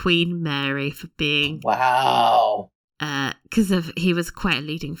Queen Mary for being... Wow. Because he was quite a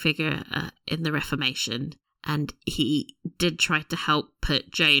leading figure in the Reformation, and he did try to help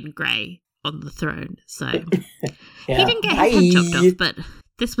put Jane Grey on the throne. So he didn't get his head chopped off, but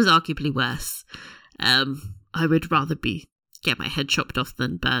this was arguably worse. I would rather get my head chopped off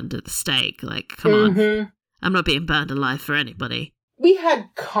than burned at the stake. Like, come on. I'm not being burned alive for anybody. We had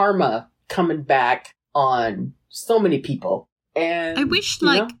karma coming back on so many people. And I wish,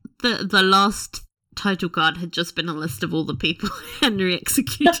 the last title card had just been a list of all the people Henry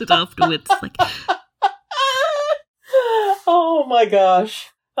executed afterwards. Like, oh my gosh.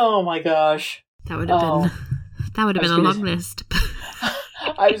 Oh my gosh. That would have been a long list.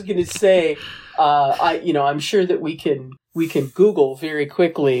 I was going to say, I'm sure that we can Google very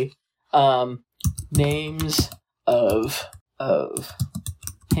quickly names of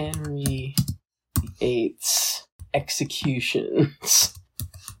Henry VIII's executions.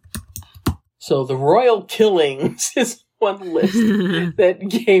 So the royal killings is one list that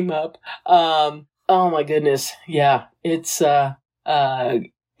came up. Oh my goodness, yeah, it's a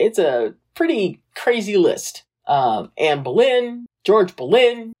pretty crazy list. Anne Boleyn, George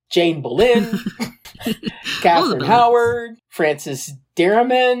Boleyn, Jane Boleyn, Catherine Howard, Francis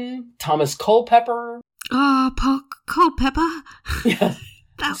Derriman, Thomas Culpeper. Oh, Paul Culpeper. Yeah.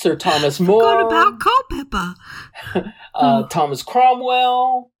 Sir Thomas More. More. Forgot about Culpeper. Thomas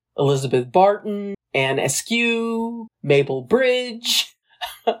Cromwell, Elizabeth Barton, Anne Askew, Mabel Bridge.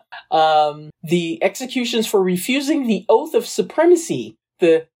 The executions for refusing the oath of supremacy.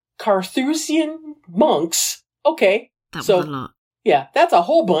 The Carthusian monks. Okay. That was a lot. Yeah, that's a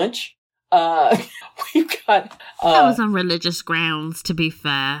whole bunch. We've got... that was on religious grounds, to be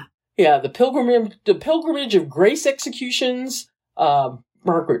fair. Yeah, the Pilgrimage of Grace executions,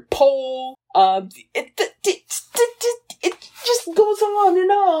 Margaret Pole. It just goes on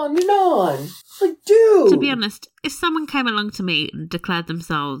and on and on. Like, dude. To be honest, if someone came along to me and declared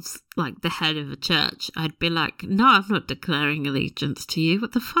themselves like the head of a church, I'd be like, no, I'm not declaring allegiance to you.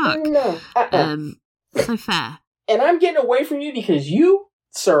 What the fuck? No. So fair. And I'm getting away from you because you,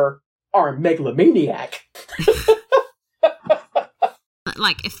 sir, are a megalomaniac.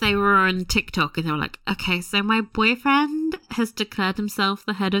 Like, if they were on TikTok and they were like, okay, so my boyfriend has declared himself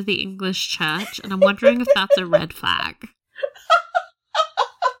the head of the English church, and I'm wondering if that's a red flag.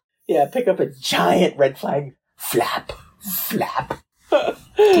 Yeah, pick up a giant red flag. Flap.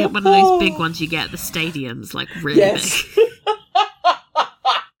 Get one of those big ones you get at the stadiums, like really big.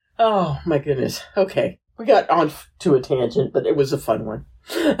 Oh, my goodness. Okay. We got on to a tangent, but it was a fun one.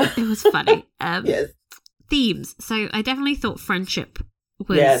 It was funny. Yes. Themes. So I definitely thought friendship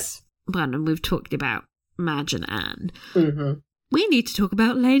was one, and we've talked about Madge and Anne. Mm-hmm. We need to talk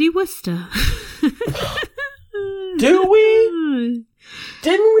about Lady Worcester. Do we?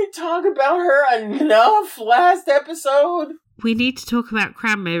 Didn't we talk about her enough last episode? We need to talk about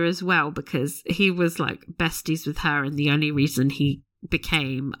Cranmer as well, because he was like besties with her, and the only reason he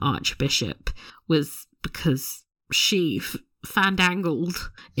became Archbishop was because she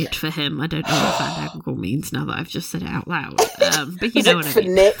fandangled it for him. I don't know what fandangle means now that I've just said it out loud. But you know what I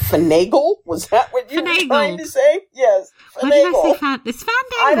mean. Finagle? Was that what you were trying to say? Yes. Finagle. Why did I say Is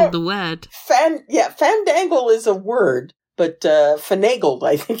fandangle the word? Fandangle is a word, but finagled,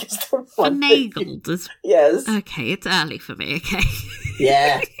 I think, is the one. Finagled is... Yes. Okay, it's early for me, okay?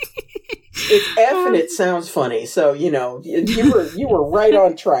 Yeah. It's F and it sounds funny, so, you know, you were right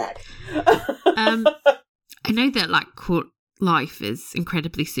on track. I know that, like, court life is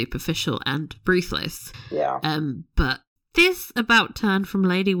incredibly superficial and ruthless. Yeah. But this about turn from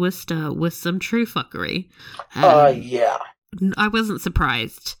Lady Worcester was some true fuckery. Yeah. I wasn't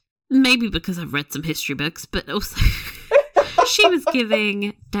surprised. Maybe because I've read some history books, but also she was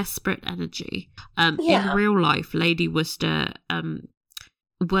giving desperate energy. In real life, Lady Worcester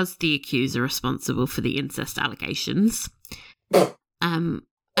was the accuser responsible for the incest allegations. And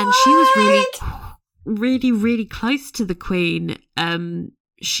she was really, really close to the Queen.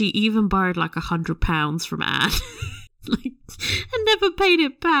 She even borrowed like £100 from Anne. And never paid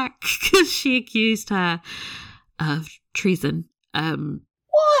it back because she accused her of treason.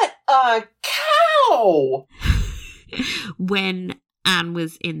 What a cow! When Anne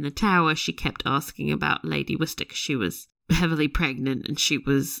was in the Tower, she kept asking about Lady Worcester because she was heavily pregnant and she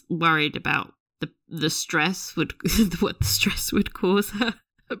was worried about the stress what the stress would cause her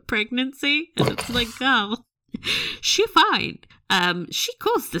pregnancy. And it's like, girl, she's fine. She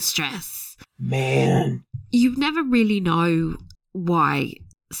caused the stress. Man. You never really know why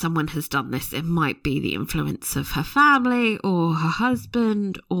someone has done this. It might be the influence of her family or her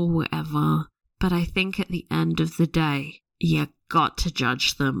husband or whatever. But I think at the end of the day, you got to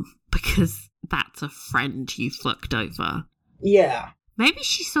judge them because that's a friend you fucked over. Yeah. Maybe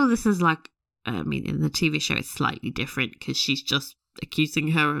she saw this as like, I mean, in the TV show it's slightly different because she's just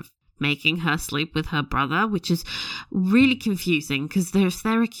accusing her of making her sleep with her brother, which is really confusing because if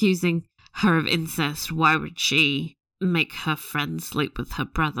they're accusing her of incest, why would she make her friend sleep with her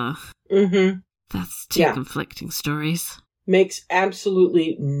brother? Mm-hmm. That's two conflicting stories. Makes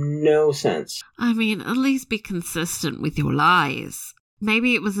absolutely no sense. I mean, at least be consistent with your lies.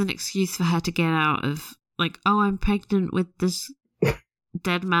 Maybe it was an excuse for her to get out of, like, oh, I'm pregnant with this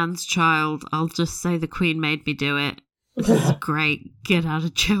dead man's child. I'll just say the Queen made me do it. This is great. Get out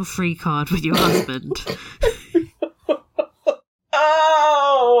of jail free card with your husband.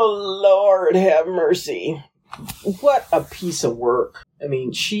 Oh, Lord have mercy. What a piece of work. I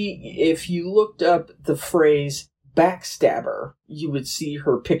mean, if you looked up the phrase backstabber, you would see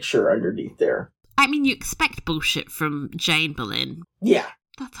her picture underneath there. I mean, you expect bullshit from Jane Boleyn. Yeah.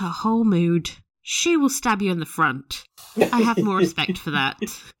 That's her whole mood. She will stab you in the front. I have more respect for that.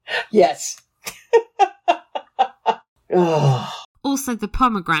 Yes. Also, the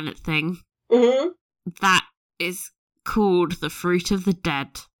pomegranate thing. Mm-hmm. That is called the fruit of the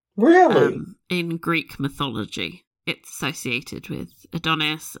dead. Really? In Greek mythology. It's associated with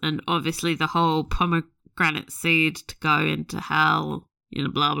Adonis, and obviously the whole pomegranate seed to go into hell,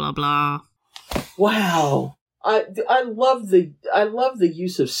 blah, blah, blah. Wow. I love the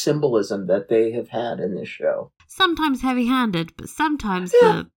use of symbolism that they have had in this show. Sometimes heavy-handed, but sometimes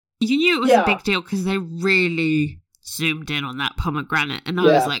you knew it was a big deal because they really zoomed in on that pomegranate, and I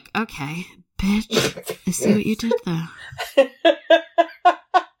was like, okay, bitch, I see what you did there.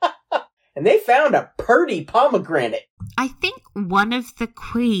 And they found a purty pomegranate. I think one of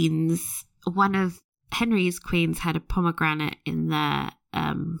Henry's queens had a pomegranate in their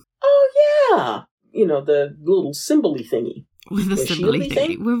Oh yeah. The little symbol-y thingy. With the symbol-y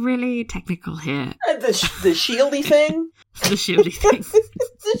thingy. We're really technical here. The shieldy thing? The shieldy thing.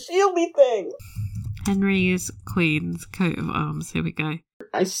 The shieldy thing. Henry's queen's coat of arms. Here we go.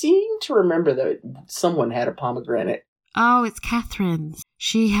 I seem to remember that someone had a pomegranate. Oh, it's Catherine's.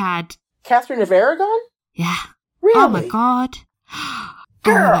 She had... Catherine of Aragon? Yeah. Really? Oh my god.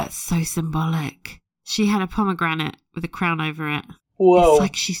 Girl. Oh, that's so symbolic. She had a pomegranate with a crown over it. Whoa. It's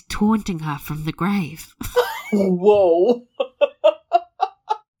like she's taunting her from the grave. Whoa.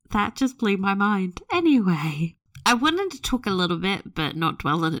 That just blew my mind. Anyway, I wanted to talk a little bit, but not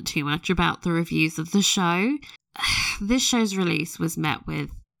dwell on it too much, about the reviews of the show. This show's release was met with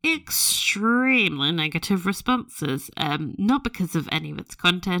extremely negative responses, not because of any of its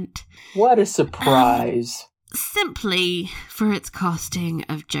content. What a surprise. Simply for its casting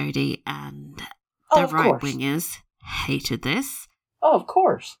of Jodie, and the right-wingers hated this. Oh, of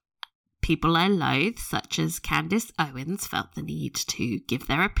course. People I loathe, such as Candace Owens, felt the need to give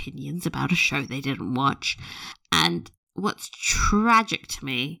their opinions about a show they didn't watch. And what's tragic to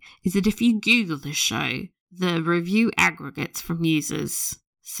me is that if you Google this show, the review aggregates from users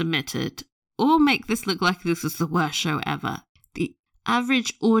submitted all make this look like this was the worst show ever. The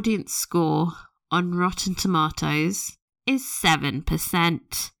average audience score on Rotten Tomatoes is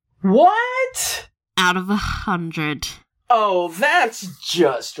 7%. What? Out of 100. Oh, that's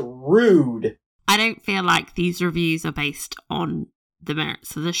just rude. I don't feel like these reviews are based on the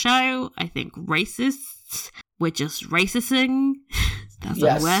merits of the show. I think racists were just racisting. That's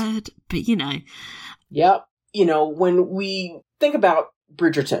a word, but Yep. When we think about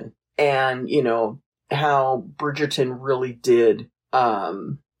Bridgerton and, how Bridgerton really did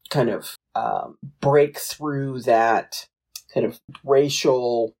break through that kind of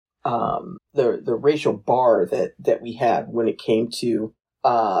racial... the racial bar that we had when it came to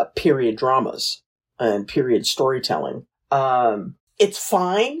period dramas and period storytelling. It's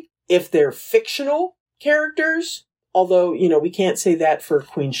fine if they're fictional characters, although, we can't say that for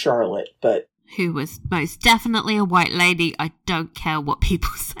Queen Charlotte, but... Who was most definitely a white lady. I don't care what people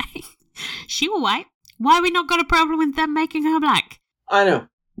say. She was white. Why we not got a problem with them making her black? I know.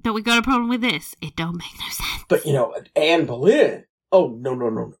 But we got a problem with this. It don't make no sense. But, Anne Boleyn. Oh,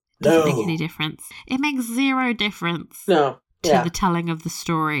 no. Doesn't make any difference. It makes zero difference to the telling of the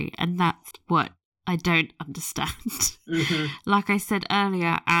story, and that's what I don't understand. Mm-hmm. Like I said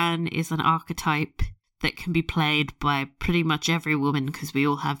earlier, Anne is an archetype that can be played by pretty much every woman because we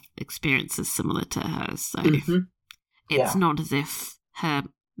all have experiences similar to hers. So it's not as if her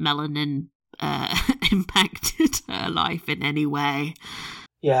melanin impacted her life in any way.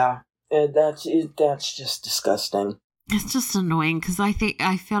 Yeah, that's just disgusting. It's just annoying because I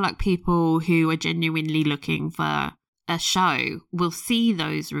feel like people who are genuinely looking for a show will see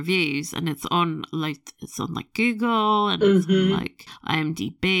those reviews, and it's on Google and it's on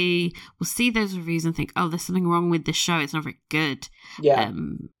IMDb. We'll see those reviews and think, oh, there's something wrong with this show. It's not very good. Yeah,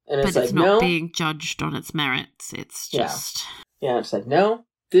 but it's not being judged on its merits. It's just it's like, no,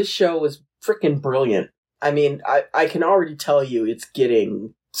 this show was freaking brilliant. I mean, I can already tell you it's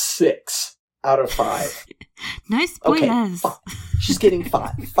getting 6 out of 5. No spoilers. Okay, she's getting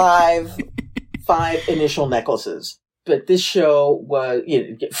 5. 5 initial necklaces. But this show was,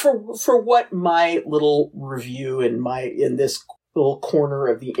 for what my little review in this little corner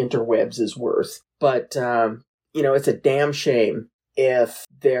of the interwebs is worth. But, it's a damn shame if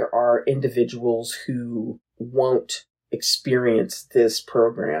there are individuals who won't experience this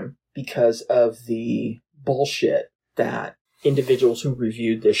program because of the bullshit that individuals who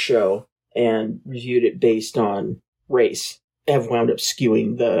reviewed this show and reviewed it based on race have wound up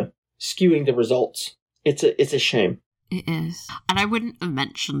skewing the results. It's a shame. It is. And I wouldn't have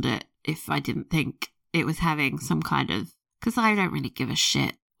mentioned it if I didn't think it was having some kind of... Because I don't really give a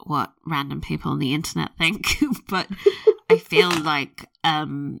shit what random people on the internet think, but I feel like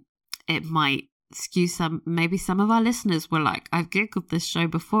it might skew maybe some of our listeners were like, I've Googled this show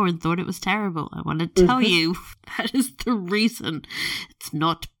before and thought it was terrible. I want to tell you that is the reason it's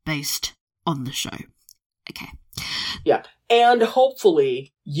not based on the show. Okay. Yeah. And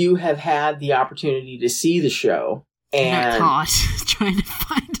hopefully you have had the opportunity to see the show. And it's hard trying to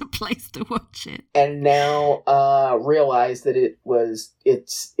find a place to watch it. And now realize that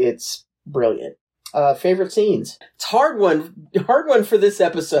it's brilliant. Favorite scenes. It's hard one for this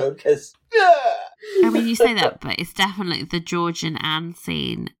episode because I mean, you say that, but it's definitely the George and Anne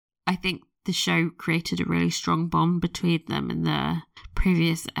scene. I think the show created a really strong bond between them in the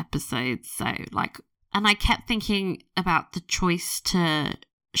previous episodes. So, and I kept thinking about the choice to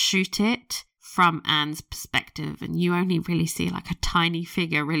shoot it from Anne's perspective, and you only really see a tiny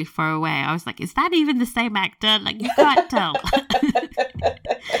figure really far away. I was like, is that even the same actor? You can't tell.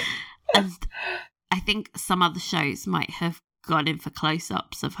 And I think some other shows might have gone in for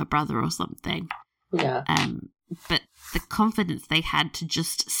close-ups of her brother or something. Yeah. But the confidence they had to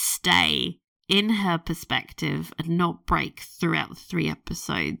just stay in her perspective and not break throughout the 3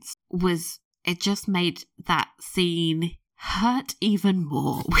 episodes it just made that scene hurt even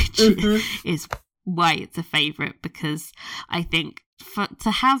more, which is why it's a favourite, because I think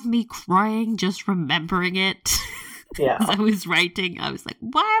to have me crying just remembering it as I was writing, I was like,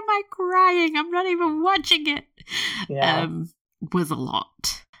 why am I crying? I'm not even watching it. Yeah. Was a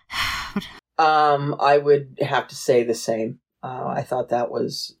lot. I would have to say the same. I thought that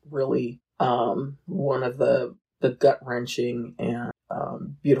was really one of the gut-wrenching and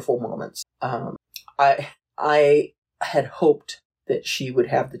beautiful moments. I had hoped that she would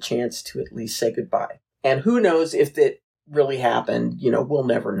have the chance to at least say goodbye. And who knows if that really happened, we'll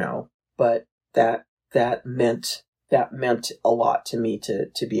never know. But that meant a lot to me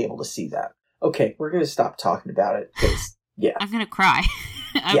to be able to see that. Okay, we're going to stop talking about it because, yeah. I'm going to cry.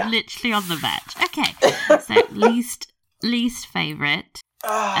 I'm literally on the verge. Okay, so least favourite.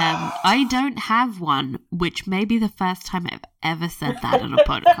 I don't have one, which may be the first time I've ever said that on a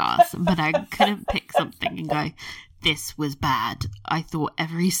podcast, but I couldn't pick something and go, this was bad. I thought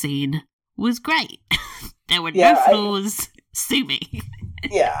every scene was great. There were no flaws. Sue me.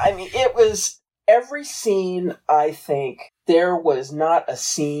 Yeah, I mean, it was every scene. I think there was not a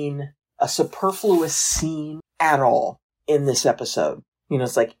superfluous scene at all in this episode.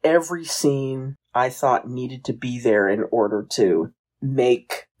 It's like every scene I thought needed to be there in order to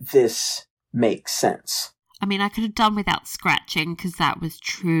make this make sense. I mean, I could have done without scratching because that was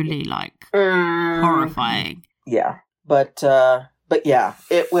truly horrifying. Yeah, but yeah,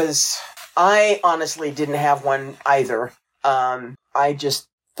 it was. I honestly didn't have one either. I just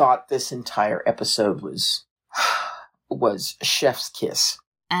thought this entire episode was chef's kiss.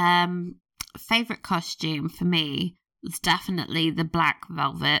 Favorite costume for me was definitely the black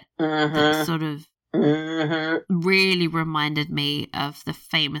velvet. That sort of really reminded me of the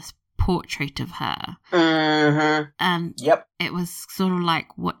famous portrait of her. And it was sort of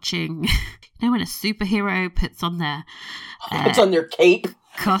like watching, when a superhero puts on their cape.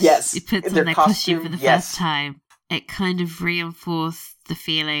 Yes, it puts on their costume for the first time. It kind of reinforced the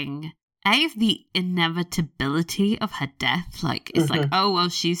feeling, of the inevitability of her death. It's like, oh, well,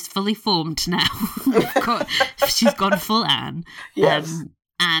 she's fully formed now. She's gone full Anne. Yes.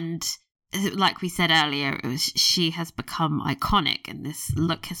 And like we said earlier, she has become iconic, and this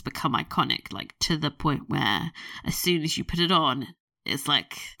look has become iconic, to the point where as soon as you put it on, it's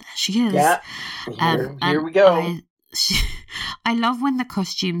like, there she is. Yeah, here we go. I love when the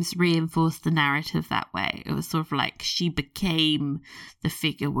costumes reinforce the narrative that way. It was sort of like she became the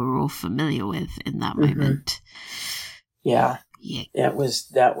figure we're all familiar with in that moment. Yeah. That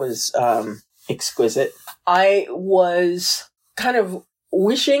was exquisite. I was kind of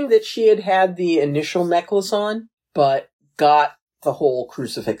wishing that she had the initial necklace on, but got the whole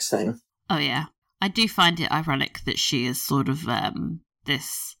crucifix thing. Oh yeah. I do find it ironic that she is sort of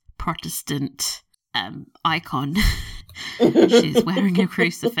this Protestant icon. She's wearing a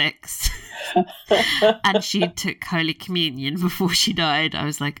crucifix. And she took Holy Communion before she died. I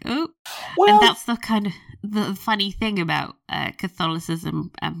was like, oh. Well, and that's the kind of... the funny thing about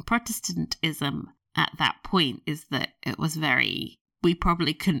Catholicism and Protestantism at that point is that it was very... We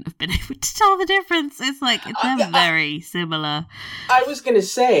probably couldn't have been able to tell the difference. It's like, they're very similar. I was going to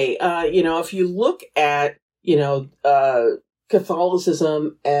say, if you look at,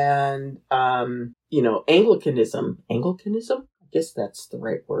 Catholicism and, Anglicanism, I guess that's the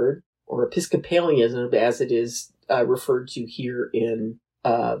right word, or Episcopalianism as it is referred to here in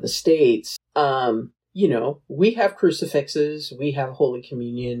the States, we have crucifixes, we have Holy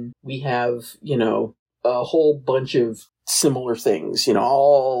Communion, we have, a whole bunch of similar things,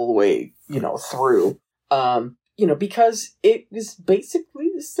 all the way, through, because it is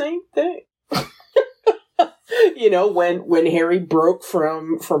basically the same thing. When Harry broke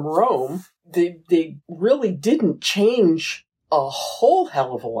from Rome, they really didn't change a whole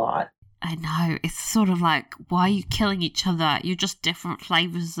hell of a lot. I know. It's sort of like, why are you killing each other? You're just different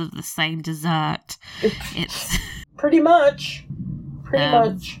flavors of the same dessert. It's pretty much.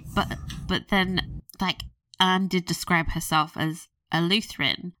 But then, like, Anne did describe herself as a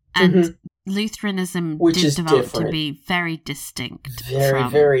Lutheran, and Lutheranism which did develop different. to be very distinct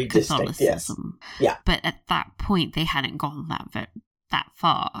from Catholicism. Distinct, yes. Yeah. But at that point, they hadn't gone that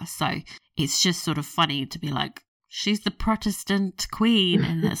far, so it's just sort of funny to be like, she's the Protestant queen,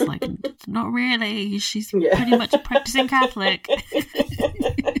 and it's like, not really. She's pretty much a practicing Catholic.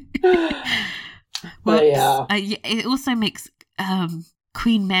 But it also makes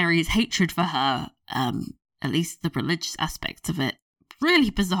Queen Mary's hatred for her, at least the religious aspects of it, really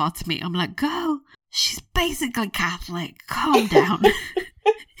bizarre to me. I'm like, girl, she's basically Catholic. Calm down.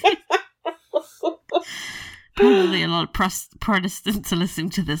 Probably a lot of Protestants are listening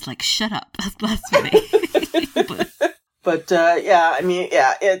to this like, shut up, that's blasphemy.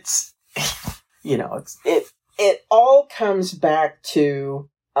 It's, it all comes back to,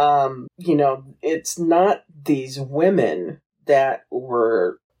 it's not these women that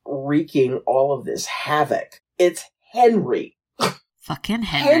were wreaking all of this havoc. It's Henry. Fucking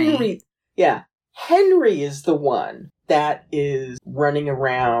Henry. Yeah. Henry is the one that is running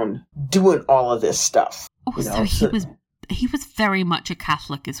around doing all of this stuff. He was very much a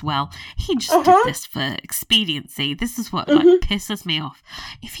Catholic as well. He just did this for expediency. This is what pisses me off.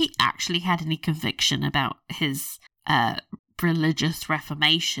 If he actually had any conviction about his religious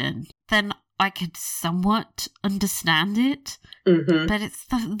reformation, then I could somewhat understand it. But it's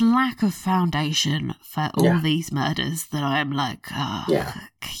the lack of foundation for all these murders that I'm like,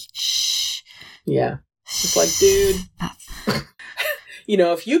 It's like, dude,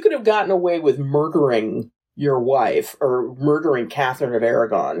 if you could have gotten away with murdering your wife or murdering Catherine of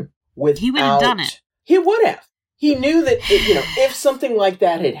Aragon he would have done it. He would have. He knew that, if something like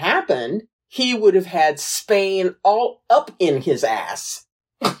that had happened, he would have had Spain all up in his ass.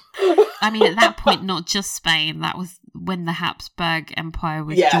 I mean, at that point, not just Spain. That was when the Habsburg Empire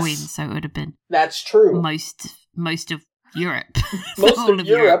was joined, so it would have been... That's true. Most of Europe. Most all of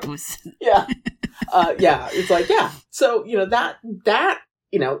Europe was... Yeah. It's like, So,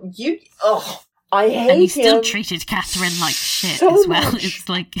 I hate him. And he still treated Catherine like shit so as well. Much. It's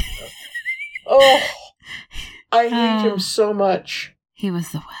like... I hate him so much. He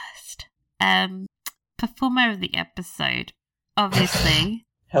was the worst. Performer of the episode, obviously...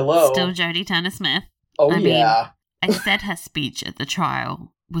 Hello. Still Jodie Turner-Smith. I mean, I said her speech at the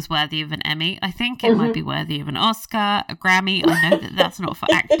trial was worthy of an Emmy. I think it might be worthy of an Oscar, a Grammy. I know that that's not for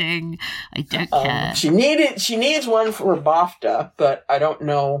acting. I don't care. She needs one for BAFTA, but I don't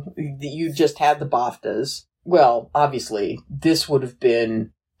know. You just had the BAFTAs. Well, obviously, this would have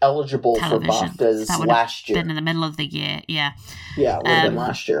been eligible Television. for BAFTAs that would last year. Been in the middle of the year, yeah. Yeah, it would have been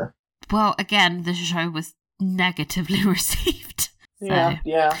last year. Well, again, the show was negatively received. So I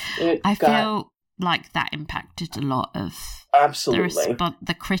feel like that impacted a lot of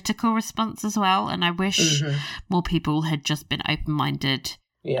the critical response as well, and I wish more people had just been open-minded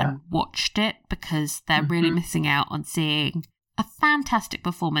and watched it, because they're really missing out on seeing a fantastic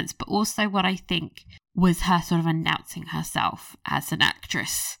performance, but also what I think was her sort of announcing herself as an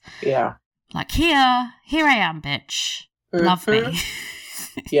actress. Yeah. Like, here I am, bitch. Love me.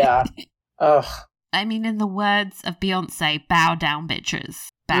 Yeah. Ugh. I mean, in the words of Beyonce, bow down, bitches.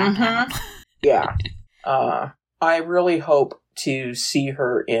 Bow down. Yeah. I really hope to see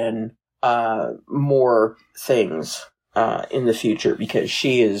her in more things in the future, because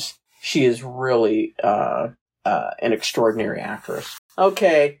she is really an extraordinary actress.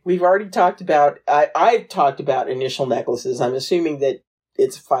 Okay, we've already talked about... I've talked about initial necklaces. I'm assuming that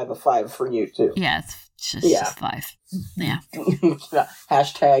it's 5 of 5 for you, too. Yeah, it's just 5. Yeah.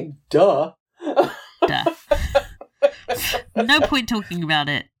 Hashtag duh. Duh. No point talking about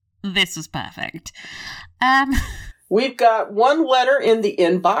it. This was perfect. We've got one letter in the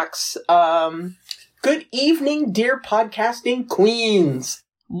inbox. Good evening, dear podcasting queens.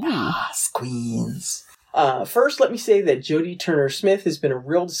 Yes, queens. First, let me say that Jodie Turner-Smith has been a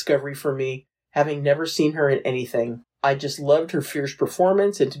real discovery for me, having never seen her in anything. I just loved her fierce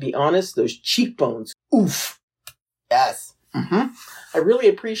performance, and to be honest, those cheekbones. Oof. Yes. I really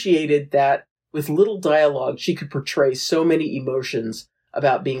appreciated that with little dialogue, she could portray so many emotions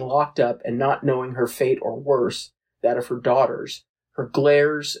about being locked up and not knowing her fate, or worse, that of her daughters. Her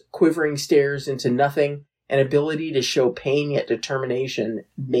glares, quivering stares into nothing, and ability to show pain yet determination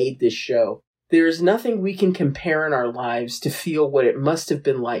made this show. There is nothing we can compare in our lives to feel what it must have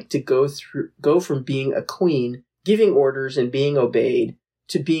been like to go from being a queen, giving orders and being obeyed,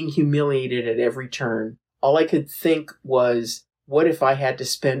 to being humiliated at every turn. All I could think was, what if I had to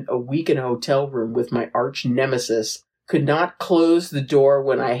spend a week in a hotel room with my arch nemesis, could not close the door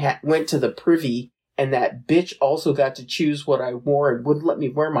when I went to the privy, and that bitch also got to choose what I wore and wouldn't let me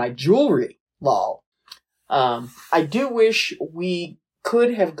wear my jewelry. Lol. I do wish we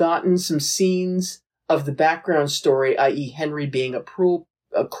could have gotten some scenes of the background story, i.e. Henry being a cruel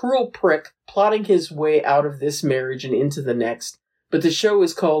prick, plotting his way out of this marriage and into the next. But the show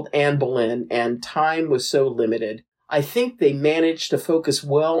is called Anne Boleyn, and time was so limited. I think they managed to focus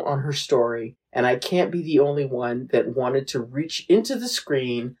well on her story, and I can't be the only one that wanted to reach into the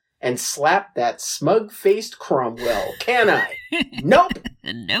screen and slap that smug-faced Cromwell, can I? Nope!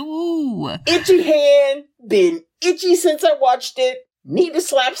 No! Itchy hand, been itchy since I watched it, need to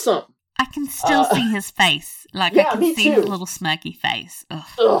slap something. I can still see his face. Like, I can see his little smirky face. Ugh.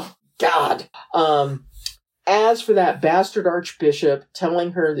 Oh, God. As for that bastard archbishop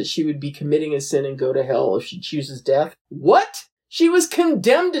telling her that she would be committing a sin and go to hell if she chooses death, what? She was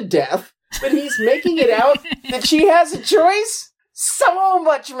condemned to death, but he's making it out that she has a choice? So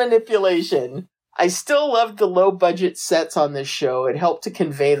much manipulation. I still loved the low-budget sets on this show. It helped to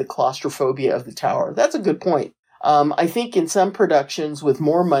convey the claustrophobia of the tower. That's a good point. I think in some productions with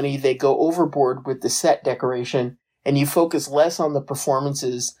more money, they go overboard with the set decoration, and you focus less on the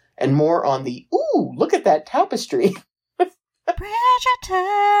performances and more on the, ooh, look at that tapestry. Bridgerton!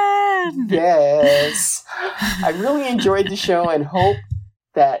 Yes. I really enjoyed the show and hope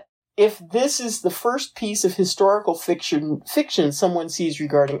that if this is the first piece of historical fiction someone sees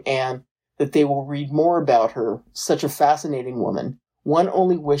regarding Anne, that they will read more about her, such a fascinating woman. One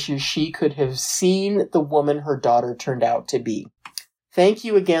only wishes she could have seen the woman her daughter turned out to be. Thank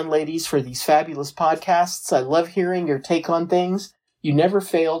you again, ladies, for these fabulous podcasts. I love hearing your take on things. You never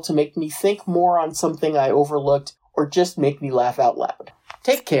fail to make me think more on something I overlooked or just make me laugh out loud.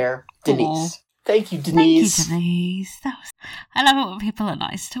 Take care, Denise. Aww. Thank you, Denise. Thank you, Denise. I love it when people are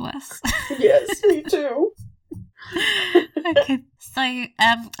nice to us. Yes, me too. Okay, so I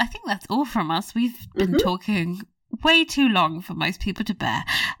think that's all from us. We've been talking way too long for most people to bear.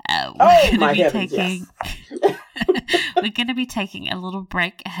 Oh, my heavens, yes. We're going to be taking a little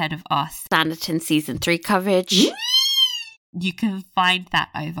break ahead of our Sanditon Season 3 coverage. You can find that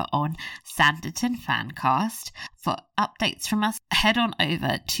over on Sanditon Fancast. For updates from us, head on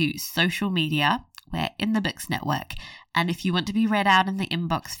over to social media. We're in the Books Network. And if you want to be read out in the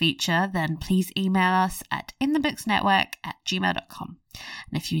inbox feature, then please email us at inthebooksnetwork@gmail.com.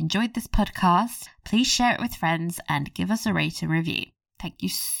 And if you enjoyed this podcast, please share it with friends and give us a rate and review. Thank you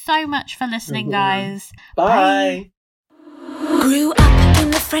so much for listening, guys. Bye. Grew up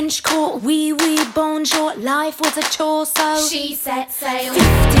in the French court, oui, bonjour, life was a chore, so she set sail.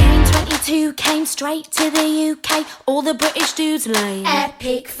 1522 came straight to the UK, all the British dudes lame.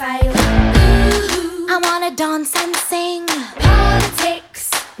 Epic fail. Ooh. I wanna dance and sing.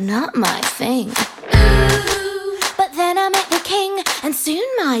 Politics. Not my thing. Ooh. But then I met the king, and soon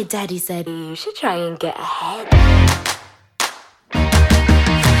my daddy said, you should try and get ahead.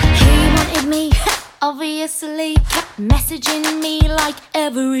 He wanted me, obviously, kept messaging me like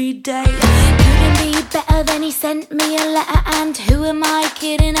every day. Couldn't be better than he sent me a letter, and who am I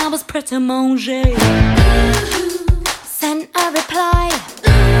kidding, I was prêt à manger. Ooh. Sent a reply.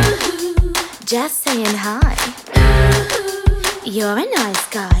 Ooh. Just saying hi. Ooh. You're a nice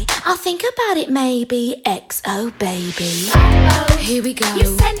guy. I'll think about it maybe. XO baby. Uh-oh. Here we go. You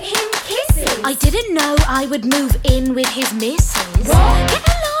sent him kisses. I didn't know I would move in with his missus. What? Get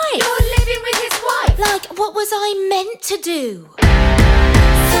a life. You're living with his wife. Like, what was I meant to do?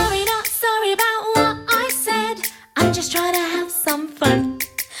 Sorry, not sorry about what I said. I'm just trying to have some fun.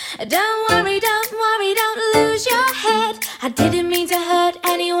 Don't worry, don't lose your head. I didn't mean to hurt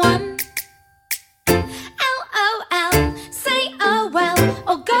anyone. LOL, say oh well,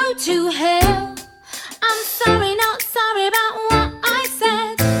 or go to hell. I'm sorry, not sorry about what I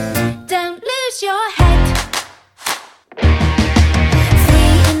said.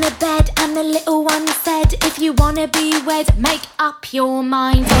 the little one said, if you wanna be wed, make up your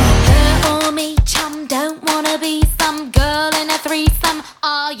mind. Her or me, chum, don't wanna be some girl in a threesome.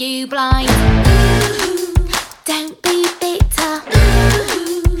 Are you blind? Ooh, don't be bitter.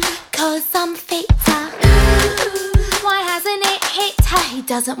 Ooh, 'cause I'm fitter. Ooh, why hasn't it hit her? He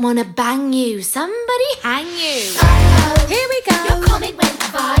doesn't wanna bang you. Somebody hang you. Uh-oh. Here we go. Your comment went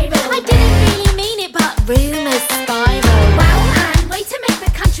viral. I didn't really mean it, but rumours spiral. Wow, Anne, way to make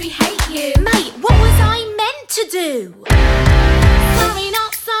the country hate you. Mate, what was I meant to do? Sorry,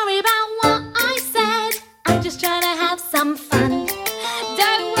 not sorry about what I said. I'm just trying to have some fun.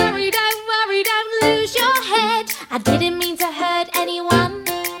 Don't worry, don't lose your head. I didn't mean to hurt anyone.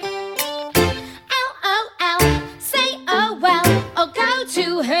 L-O-L, say oh well, or go to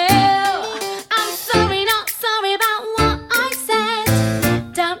hell. I'm sorry, not sorry about what I said.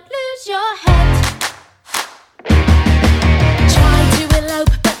 Don't lose your head. Tried to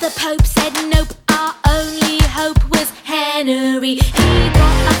elope, but the Pope said nope. Our only hope was Henry. He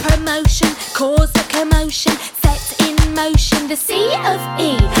got a promotion, caused a commotion, set in motion the C of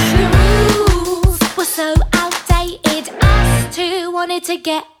E. The rules were so outdated. Us two wanted to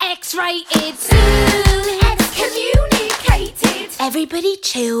get X-rated. Soon Excommunicated. everybody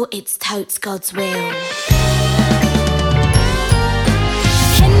chill, it's totes God's will.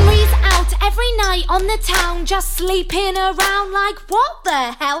 Henry's out every night on the town, just sleeping around like what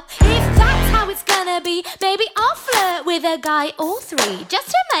the hell? If that's how it's gonna be, maybe I'll flirt with a guy or three, just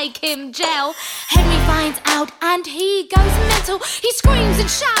to make him gel. Henry finds out and he goes mental. He screams and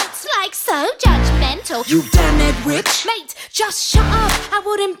shouts like so judgmental. You damned witch! Mate, just shut up. I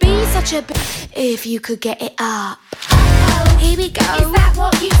wouldn't be such a if you could get it up. Uh-oh. Here we go. Is that